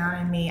shaken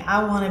out in me.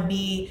 I want to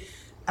be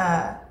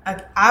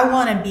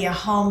a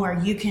home where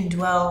you can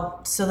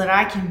dwell so that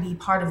I can be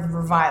part of the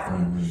revival.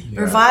 Mm-hmm.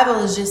 Yeah. Revival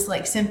is just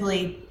like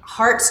simply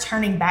hearts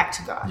turning back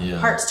to God,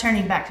 hearts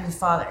turning back to the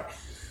Father.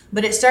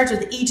 But it starts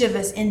with each of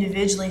us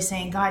individually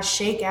saying, God,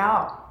 shake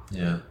out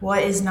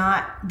what is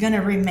not going to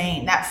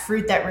remain. That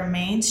fruit that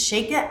remains,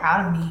 shake it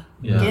out of me.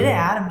 Yeah. Get it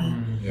out of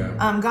me.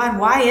 Yeah. God,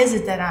 why is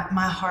it that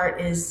my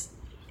heart is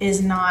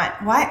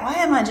not, why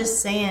am I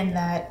just saying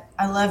that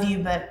I love you,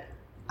 but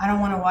I don't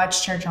want to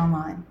watch church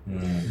online?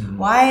 Mm-hmm.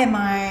 Why am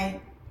I,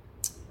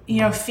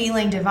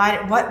 feeling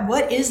divided?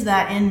 What is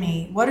that in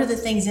me? What are the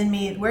things in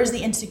me? Where's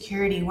the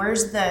insecurity?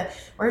 Where's the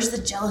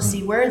jealousy?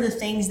 Mm-hmm. Where are the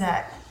things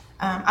that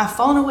I've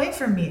fallen away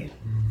from you?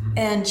 Mm-hmm.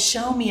 And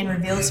show me and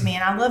reveal to me.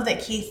 And I love that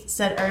Keith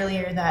said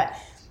earlier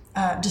that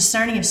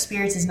discerning of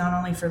spirits is not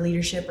only for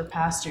leadership or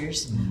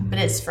pastors, but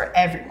it's for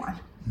everyone.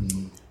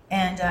 Mm-hmm.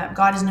 And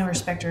God is no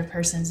respecter of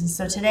persons. And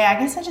so today, I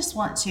guess I just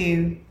want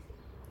to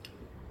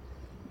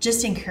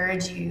just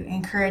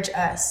encourage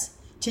us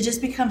to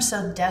just become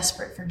so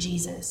desperate for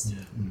Jesus,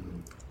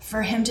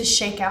 for him to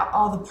shake out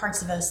all the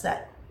parts of us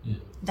that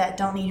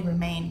don't need to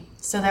remain,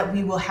 so that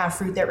we will have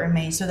fruit that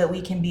remains, so that we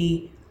can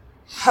be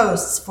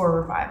hosts for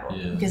revival,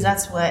 because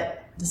that's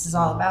what this is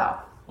all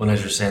about. When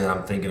as you're saying that,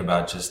 I'm thinking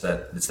about just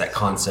that, it's that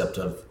concept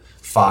of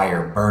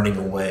fire burning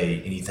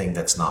away anything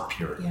that's not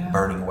pure,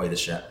 burning away the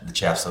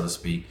chaff, so to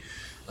speak.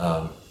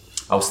 I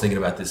was thinking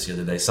about this the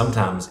other day.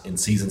 Sometimes in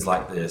seasons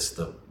like this,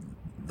 the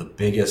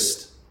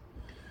biggest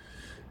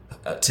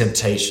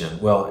temptation,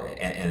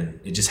 and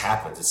it just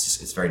happens.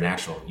 It's very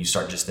natural. You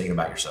start just thinking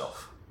about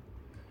yourself.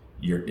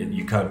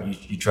 You try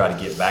to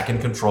get back in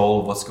control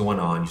of what's going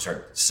on. You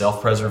start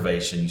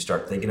self-preservation. You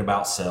start thinking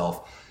about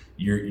self.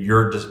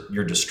 You're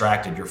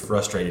distracted. You're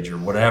frustrated. You're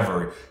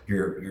whatever.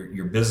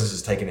 Your business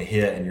is taking a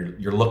hit, and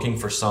you're looking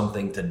for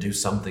something to do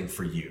something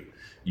for you.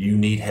 You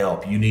need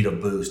help. You need a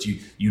boost.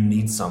 You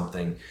need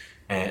something,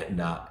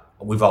 and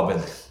we've all been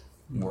there.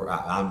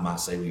 I might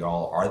say we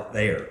all are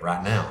there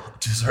right now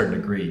to a certain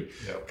degree,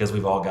 because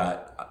we've all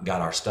got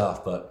our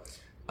stuff. But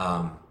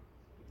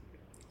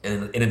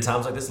and in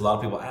times like this, a lot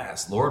of people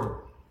ask, Lord,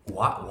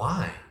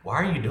 why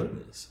are you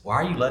doing this? Why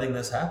are you letting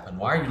this happen?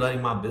 Why are you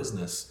letting my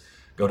business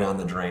go down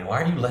the drain?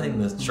 Why are you letting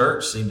the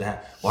church seem to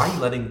have? Why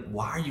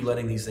are you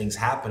letting these things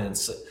happen?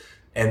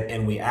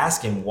 And we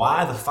ask him,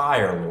 why the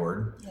fire,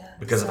 Lord?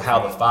 Because of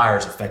how the fire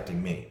is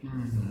affecting me.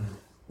 Mm-hmm.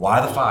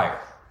 Why the fire?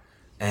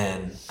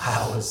 And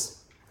I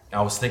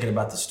was thinking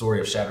about the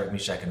story of Shadrach,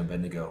 Meshach, and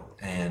Abednego.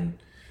 And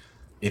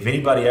if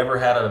anybody ever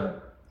had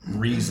a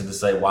reason to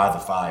say why the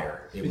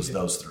fire, it was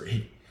those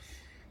three.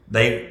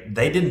 They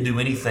didn't do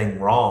anything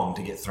wrong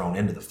to get thrown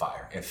into the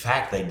fire. In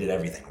fact, they did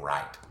everything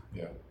right.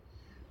 Yeah.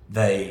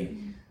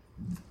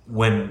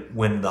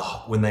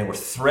 When they were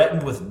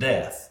threatened with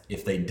death,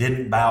 if they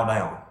didn't bow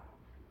down,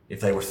 if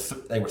they were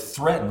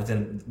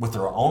threatened with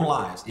their own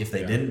lives, if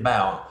they didn't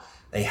bow,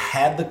 they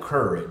had the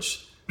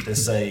courage to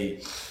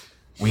say,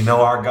 we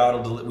know our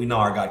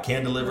God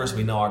can deliver us.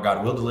 We know our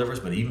God will deliver us.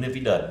 But even if he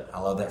doesn't, I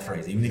love that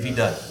phrase. Even if he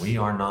doesn't, we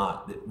are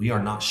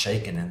not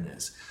shaken in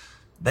this.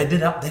 They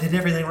did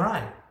everything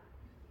right,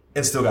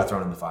 and still got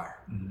thrown in the fire.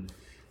 Mm-hmm.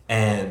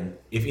 And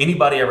if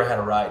anybody ever had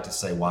a right to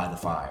say why the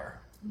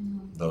fire,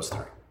 those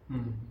three.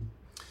 Mm-hmm.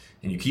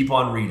 And you keep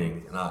on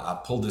reading, and I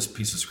pulled this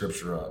piece of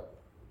scripture up.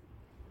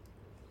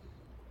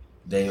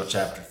 Daniel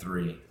chapter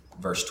 3,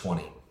 verse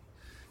 20. It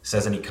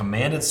says, and he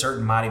commanded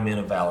certain mighty men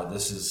of valor.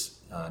 This is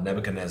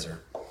Nebuchadnezzar.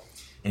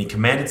 And he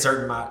commanded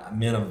certain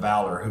men of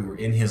valor who were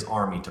in his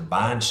army to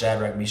bind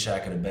Shadrach,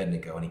 Meshach, and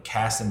Abednego, and he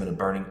cast them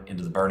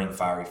into the burning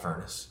fiery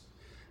furnace.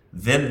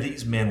 Then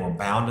these men were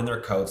bound in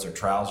their coats, their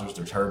trousers,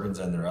 their turbans,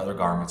 and their other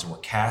garments, and were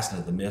cast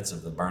into the midst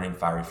of the burning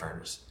fiery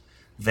furnace.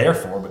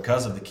 Therefore,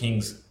 because of the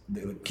king's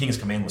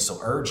command was so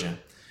urgent,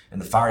 and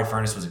the fiery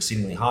furnace was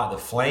exceedingly hot, the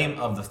flame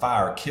of the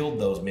fire killed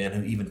those men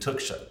who even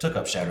took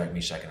up Shadrach,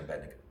 Meshach, and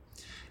Abednego.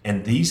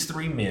 And these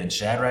three men,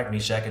 Shadrach,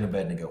 Meshach, and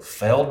Abednego,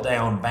 fell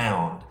down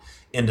bound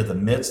into the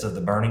midst of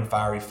the burning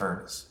fiery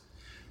furnace.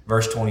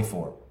 Verse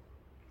 24.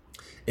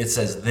 It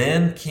says,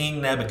 Then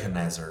King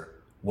Nebuchadnezzar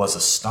was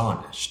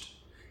astonished,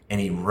 and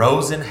he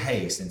rose in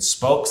haste and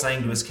spoke,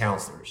 saying to his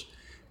counselors,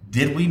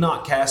 Did we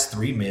not cast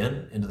 3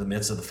 men into the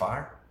midst of the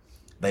fire?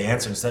 They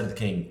answered and said to the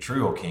king,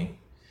 True, O king.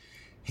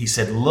 He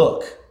said,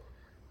 Look,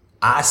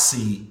 I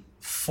see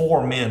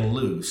 4 men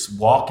loose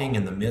walking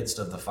in the midst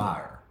of the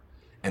fire,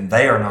 and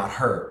they are not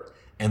hurt.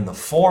 And the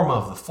form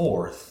of the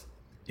 4th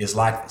is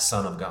like the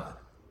Son of God.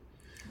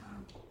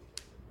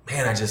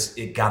 Man,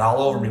 it got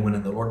all over me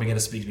when the Lord began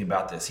to speak to me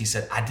about this. He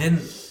said,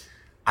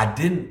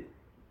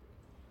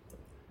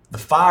 the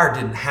fire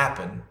didn't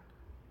happen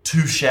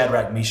to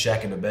Shadrach,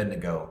 Meshach, and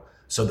Abednego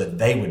so that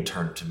they would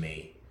turn to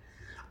me.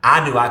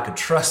 I knew I could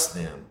trust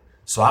them,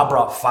 so I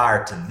brought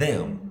fire to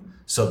them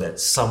so that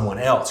someone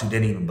else who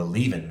didn't even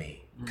believe in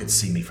me could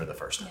see me for the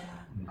first time.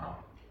 Yeah.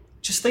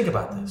 Just think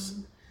about this.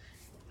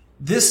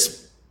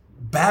 This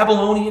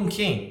Babylonian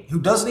king who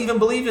doesn't even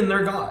believe in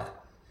their God,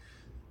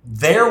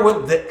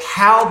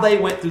 how they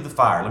went through the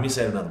fire. Let me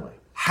say it another way.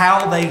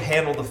 How they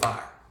handled the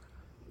fire.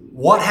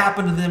 What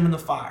happened to them in the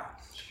fire?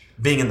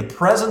 Being in the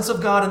presence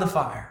of God in the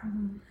fire,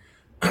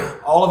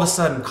 all of a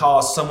sudden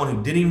caused someone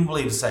who didn't even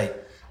believe to say,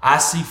 I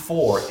see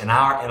 4 and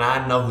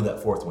I know who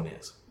that 4th one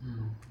is.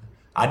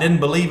 I didn't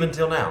believe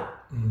until now,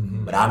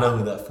 but I know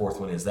who that 4th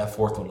one is. That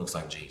 4th one looks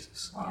like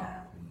Jesus. Wow.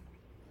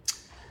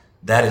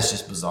 That is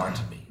just bizarre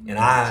to me. And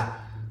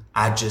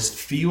I just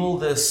feel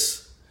this.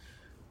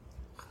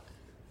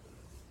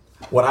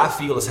 What I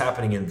feel is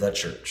happening in the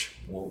church,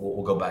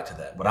 we'll go back to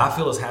that. What I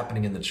feel is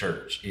happening in the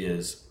church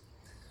is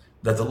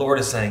that the Lord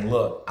is saying,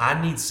 look, I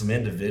need some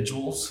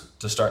individuals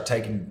to start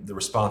taking the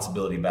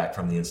responsibility back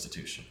from the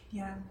institution.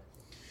 Yeah.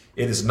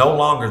 It is no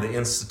longer the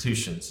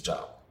institution's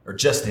job, or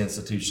just the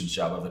institution's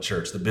job of the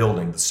church, the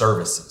building, the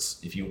services,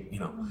 if you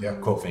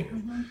quote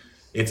finger.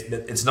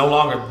 It's no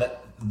longer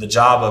the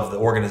job of the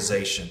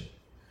organization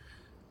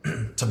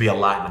to be a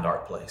light in a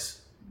dark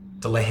place,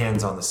 to lay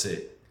hands on the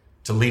sick,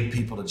 to lead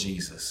people to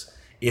Jesus.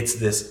 It's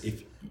this,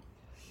 if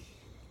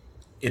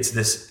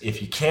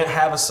you can't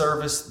have a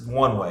service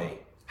one way,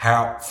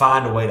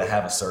 find a way to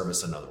have a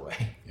service another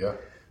way. Yeah.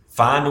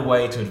 Find a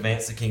way to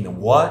advance the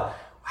kingdom.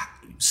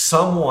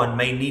 Someone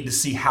may need to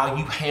see how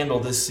you handle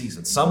this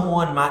season.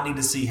 Someone might need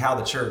to see how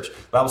the church, the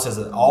Bible says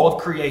that all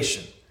of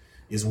creation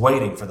is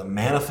waiting for the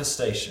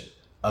manifestation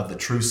of the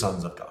true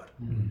sons of God.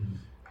 Mm-hmm.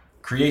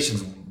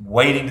 Creation's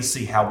waiting to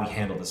see how we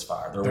handle this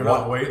fire.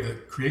 The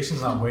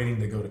creation's not waiting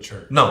to go to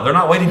church. No, they're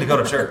not waiting to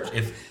go to church.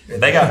 If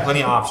they got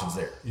plenty of options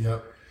there.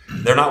 Yep.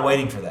 They're not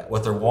waiting for that.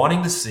 What they're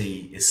wanting to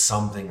see is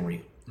something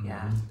real.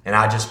 Yeah. And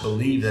I just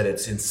believe that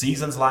it's in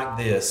seasons like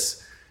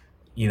this,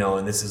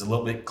 and this is a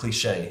little bit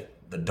cliche,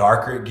 the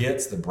darker it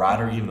gets, the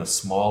brighter even a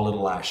small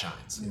little light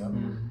shines. Yep.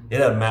 It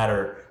doesn't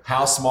matter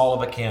how small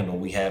of a candle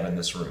we have in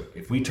this room.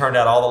 If we turned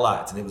out all the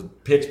lights and it was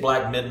pitch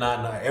black,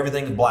 midnight, and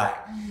everything is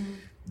black,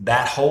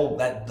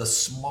 the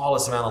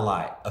smallest amount of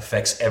light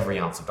affects every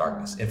ounce of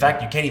darkness. In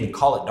fact, you can't even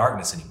call it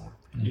darkness anymore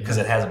because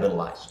it has a bit of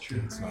light.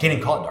 You can't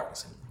even call it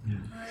darkness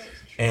anymore.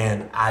 Yeah.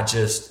 And I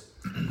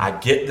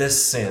get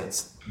this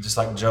sense, just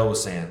like Joe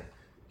was saying,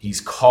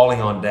 he's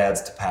calling on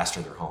dads to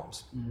pastor their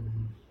homes. Mm-hmm.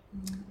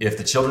 If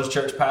the children's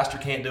church pastor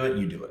can't do it,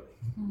 you do it.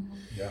 Mm-hmm.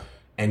 Yeah.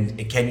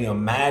 And can you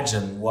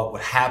imagine what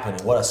would happen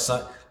and let's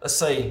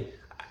say,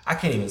 I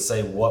can't even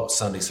say what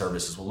Sunday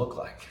services will look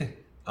like.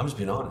 I'm just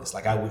being honest.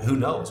 Who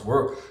knows?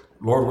 Lord,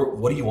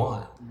 what do you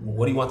want?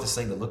 What do you want this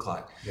thing to look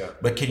like? Yeah.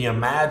 But can you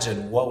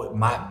imagine what it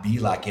might be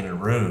like in a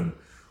room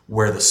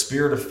where the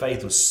spirit of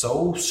faith was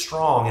so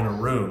strong in a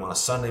room on a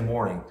Sunday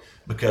morning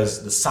because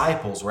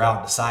disciples were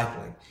out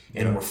discipling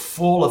and were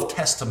full of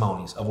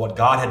testimonies of what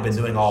God had been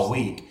doing all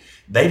week.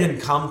 They didn't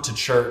come to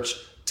church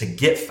to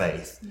get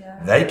faith.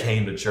 Yeah. They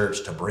came to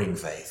church to bring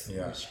faith.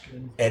 Yeah.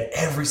 And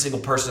every single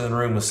person in the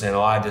room was saying,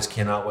 I just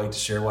cannot wait to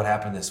share what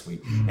happened this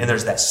week. Mm-hmm. And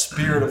there's that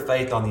spirit of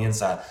faith on the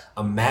inside.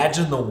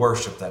 Imagine the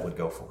worship that would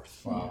go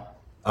forth. Wow.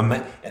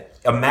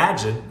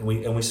 Imagine,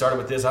 and we started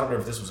with this, I don't know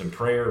if this was in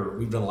prayer or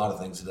we've done a lot of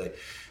things today.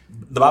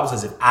 The Bible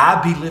says, if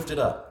I be lifted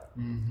up,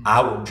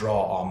 I will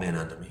draw all men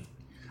unto me.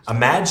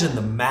 Imagine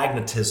the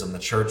magnetism the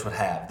church would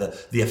have,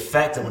 the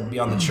effect that would be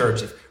on the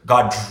church if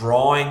God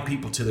drawing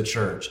people to the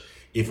church,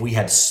 if we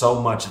had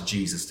so much of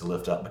Jesus to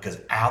lift up, because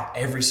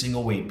every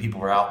single week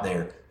people were out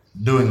there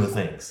doing the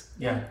things.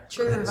 Yeah.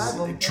 True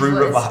revival.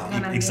 True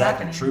revival.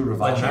 Exactly. True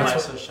revival. Let your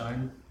light so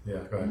shine. Yeah,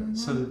 go ahead.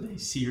 So that they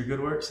see your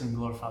good works and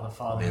glorify the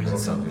Father. Man,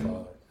 that's so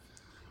good.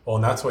 Well,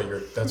 and that's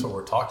what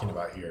we're talking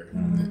about here.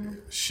 Mm-hmm.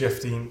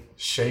 Shifting,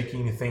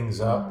 shaking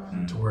things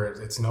up to where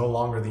it's no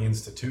longer the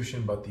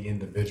institution, but the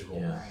individual.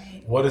 Yeah.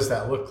 Right. What does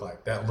that look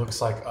like? That looks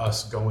like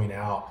us going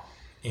out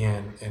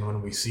and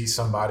when we see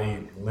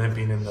somebody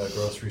limping in the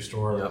grocery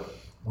store,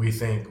 we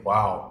think,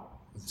 wow,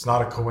 it's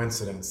not a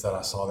coincidence that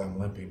I saw them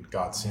limping.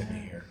 God sent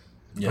me here.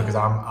 Yeah. Because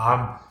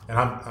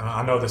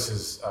I know this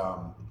is,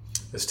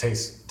 this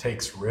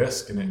takes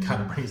risk and it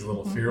kind of brings a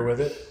little fear with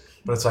it.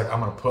 But it's like, I'm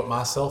going to put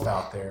myself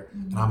out there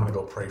and I'm going to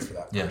go pray for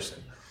that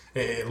person.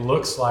 It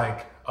looks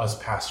like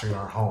us pastoring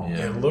our home.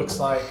 Yeah. It looks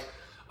like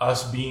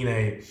us being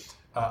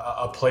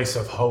a place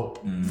of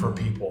hope for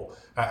people.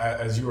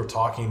 As you were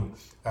talking,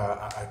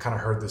 I kind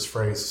of heard this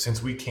phrase,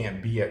 since we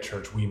can't be at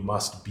church, we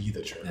must be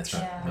the church. That's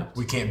right. Yeah.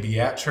 We can't be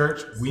at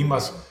church. We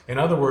must, in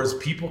other words,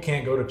 people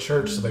can't go to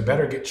church, so they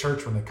better get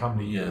church when they come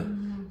to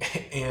you.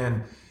 Yeah.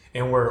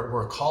 And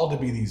we're called to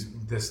be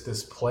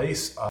this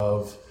place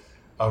of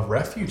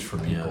refuge for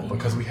people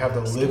because we have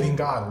the living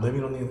God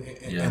living on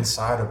the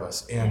inside of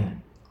us.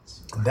 And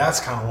that's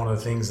kind of one of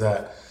the things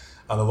that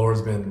the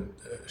Lord's been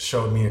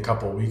showed me a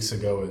couple of weeks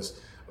ago is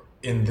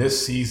in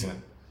this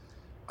season,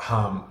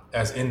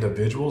 as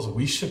individuals,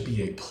 we should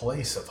be a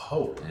place of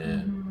hope.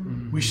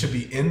 We should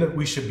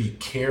be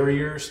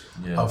carriers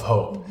of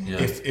hope.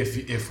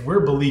 If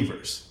we're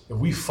believers, if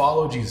we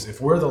follow Jesus,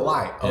 if we're the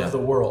light of the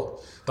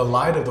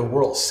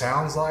world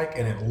sounds like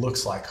and it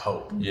looks like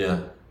hope.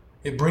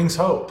 It brings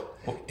hope.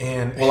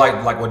 And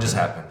like what just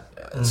happened.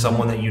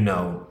 Someone that you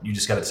know, you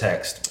just got a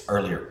text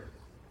earlier.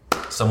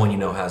 Someone you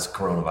know has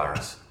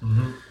coronavirus.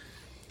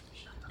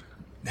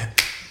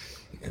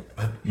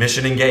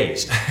 Mission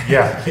engaged.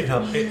 Yeah. You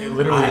know, it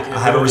literally, I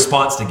have a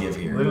response to give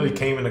here. Literally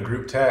came in a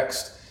group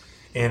text,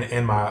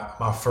 and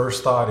my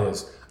first thought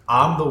is,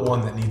 I'm the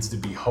one that needs to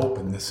be hope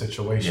in this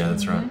situation. Yeah,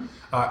 that's right.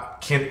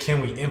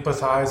 Can we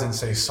empathize and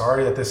say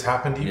sorry that this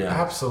happened to you?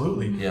 Yeah.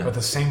 Absolutely. Yeah. But at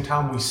the same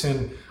time, we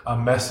send a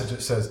message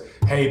that says,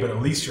 hey, but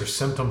at least your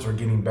symptoms are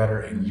getting better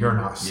and you're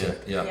not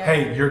sick. Yeah.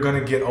 Hey, you're going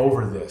to get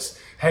over this.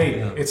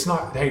 Hey, it's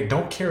not, hey,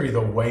 don't carry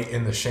the weight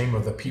and the shame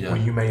of the people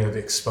you may have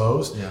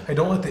exposed. Hey,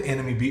 don't let the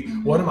enemy be.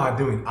 What am I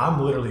doing?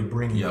 I'm literally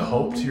bringing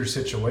hope to your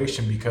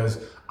situation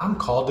because I'm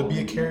called to be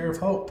a carrier of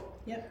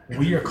hope.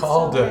 We are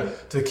called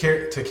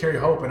to carry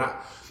hope. And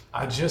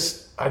I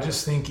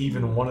just think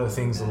even one of the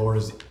things the Lord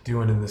is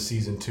doing in this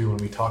season too, when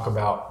we talk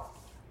about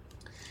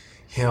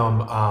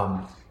Him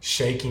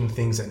shaking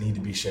things that need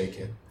to be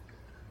shaken,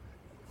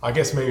 I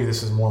guess maybe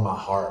this is more my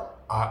heart.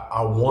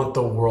 I want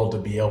the world to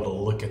be able to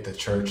look at the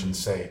church and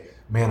say,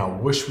 man, I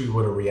wish we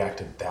would have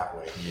reacted that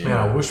way. Man,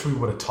 I wish we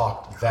would have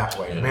talked that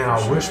way. Man,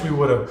 I wish we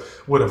would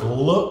have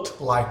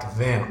looked like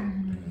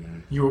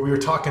them. We were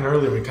talking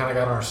earlier, we kind of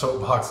got on our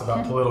soapbox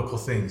about political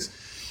things.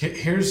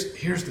 Here's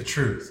the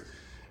truth.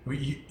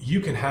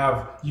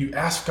 You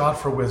ask God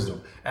for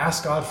wisdom,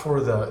 ask God for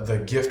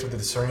the gift of the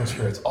discerning of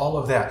spirits, all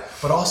of that,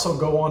 but also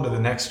go on to the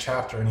next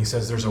chapter and He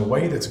says there's a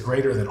way that's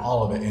greater than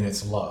all of it, and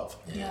it's love.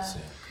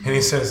 And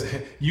He says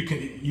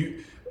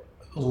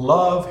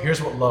love,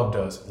 here's what love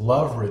does.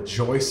 Love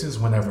rejoices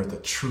whenever the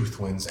truth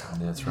wins out.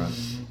 That's right.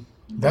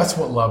 That's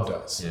what love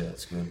does. Yeah,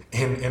 that's good.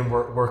 And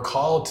we're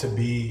called to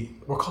be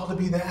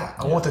that.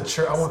 I want the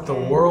church, I want the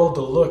world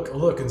to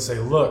look and say,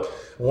 look,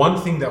 one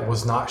thing that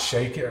was not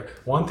shaken,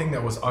 one thing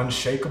that was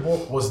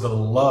unshakable was the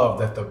love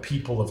that the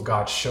people of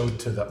God showed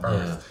to the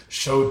earth,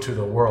 showed to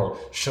the world,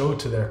 showed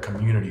to their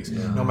communities.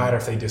 No matter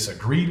if they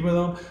disagreed with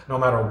them, no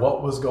matter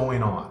what was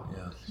going on.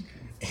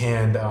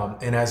 And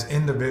as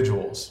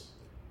individuals,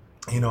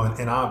 and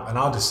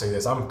I'll just say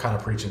this, I'm kind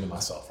of preaching to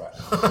myself right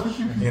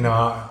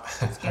now.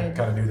 I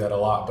kind of do that a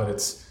lot, but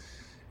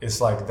it's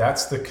like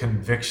that's the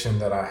conviction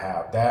that I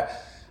have.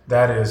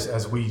 That is,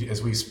 as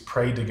we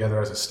prayed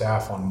together as a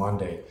staff on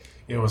Monday,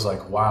 it was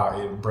like,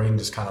 wow, Braden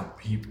just kind of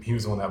he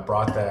was the one that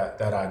brought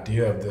that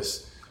idea of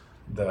this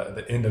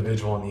the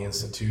individual and the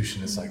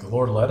institution. It's like,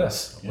 Lord, let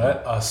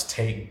us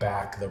take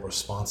back the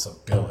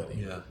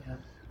responsibility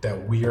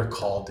that we are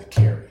called to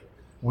carry.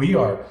 We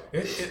are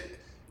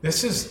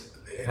this is.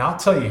 And I'll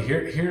tell you,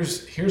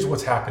 here's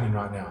what's happening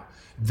right now.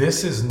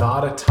 This is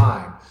not a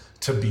time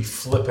to be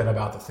flippant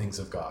about the things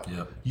of God.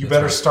 You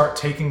better start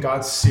taking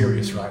God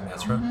serious right now.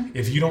 That's right.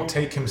 If you don't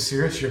take Him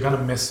serious, you're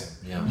gonna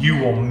miss Him. You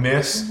will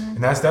miss,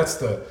 and that's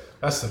the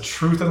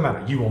truth of the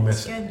matter. You will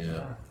miss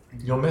Him.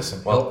 You'll miss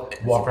Him. Well,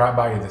 walk right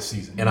by you this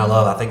season. And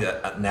I think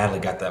that Natalie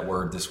got that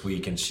word this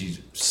week, and she's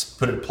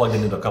plugged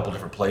it into a couple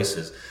different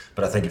places,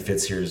 but I think it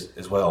fits here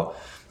as well.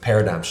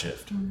 Paradigm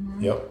shift.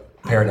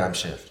 Paradigm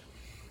shift.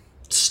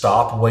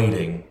 Stop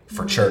waiting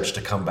for church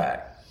to come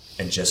back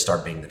and just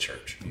start being the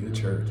church. Be the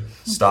church.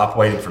 Stop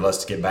waiting for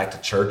us to get back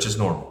to church as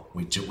normal.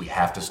 We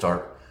have to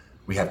start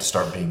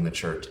being the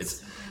church.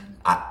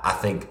 I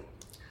think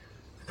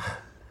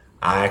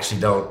I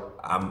actually don't.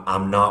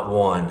 I'm not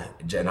one,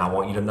 and I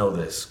want you to know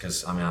this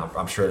because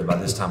I'm sure by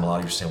this time a lot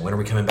of you are saying, when are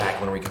we coming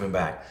back? When are we coming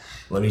back?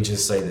 Let me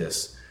just say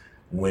this: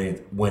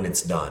 when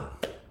it's done,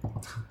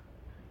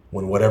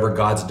 when whatever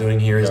God's doing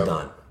here is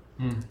done.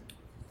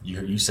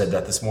 You said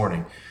that this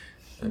morning.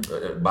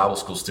 A Bible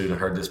school student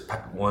heard this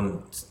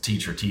one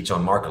teacher teach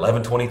on Mark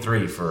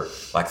 11:23 for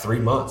like 3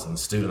 months, and the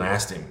student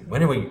asked him,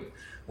 "When are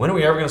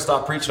we ever going to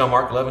stop preaching on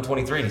Mark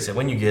 11:23?" And he said,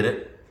 "When you get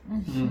it."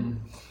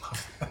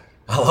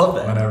 I love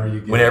that.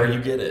 Whenever you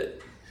get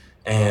it,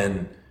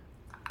 and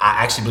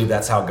I actually believe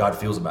that's how God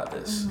feels about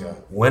this.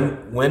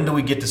 When do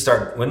we get to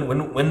start?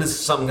 When is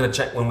something going to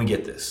change? When we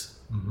get this.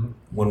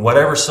 When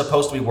whatever's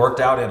supposed to be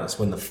worked out in us,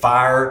 when the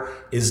fire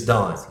is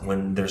done,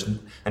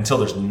 until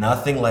there's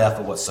nothing left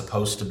of what's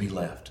supposed to be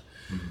left.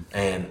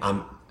 And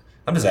I'm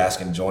just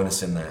asking, join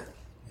us in that.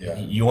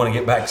 You want to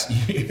get back?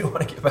 You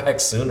want to get back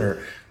sooner?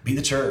 Be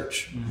the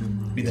church.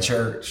 Be the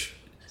church.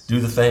 do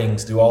the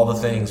things, do all the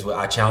things.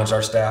 I challenged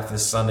our staff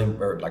this Sunday,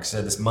 or like I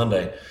said, this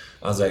Monday.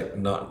 I was like,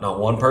 not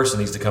one person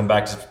needs to come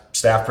back to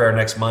staff prayer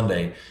next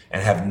Monday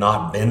and have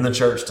not been the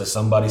church to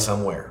somebody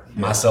somewhere,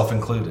 myself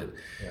included.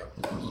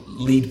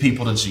 Lead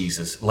people to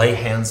Jesus, lay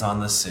hands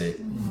on the sick,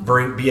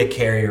 be a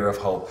carrier of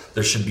hope.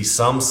 There should be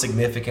some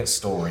significant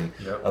story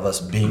of us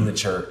being the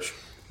church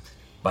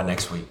by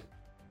next week.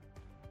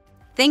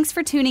 Thanks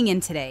for tuning in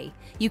today.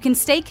 You can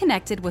stay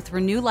connected with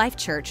Renew Life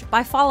Church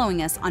by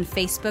following us on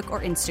Facebook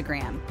or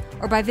Instagram,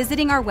 or by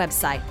visiting our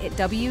website at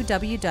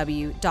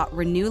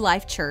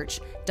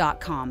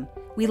www.renewlifechurch.com.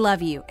 We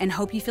love you and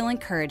hope you feel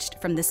encouraged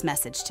from this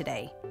message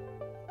today.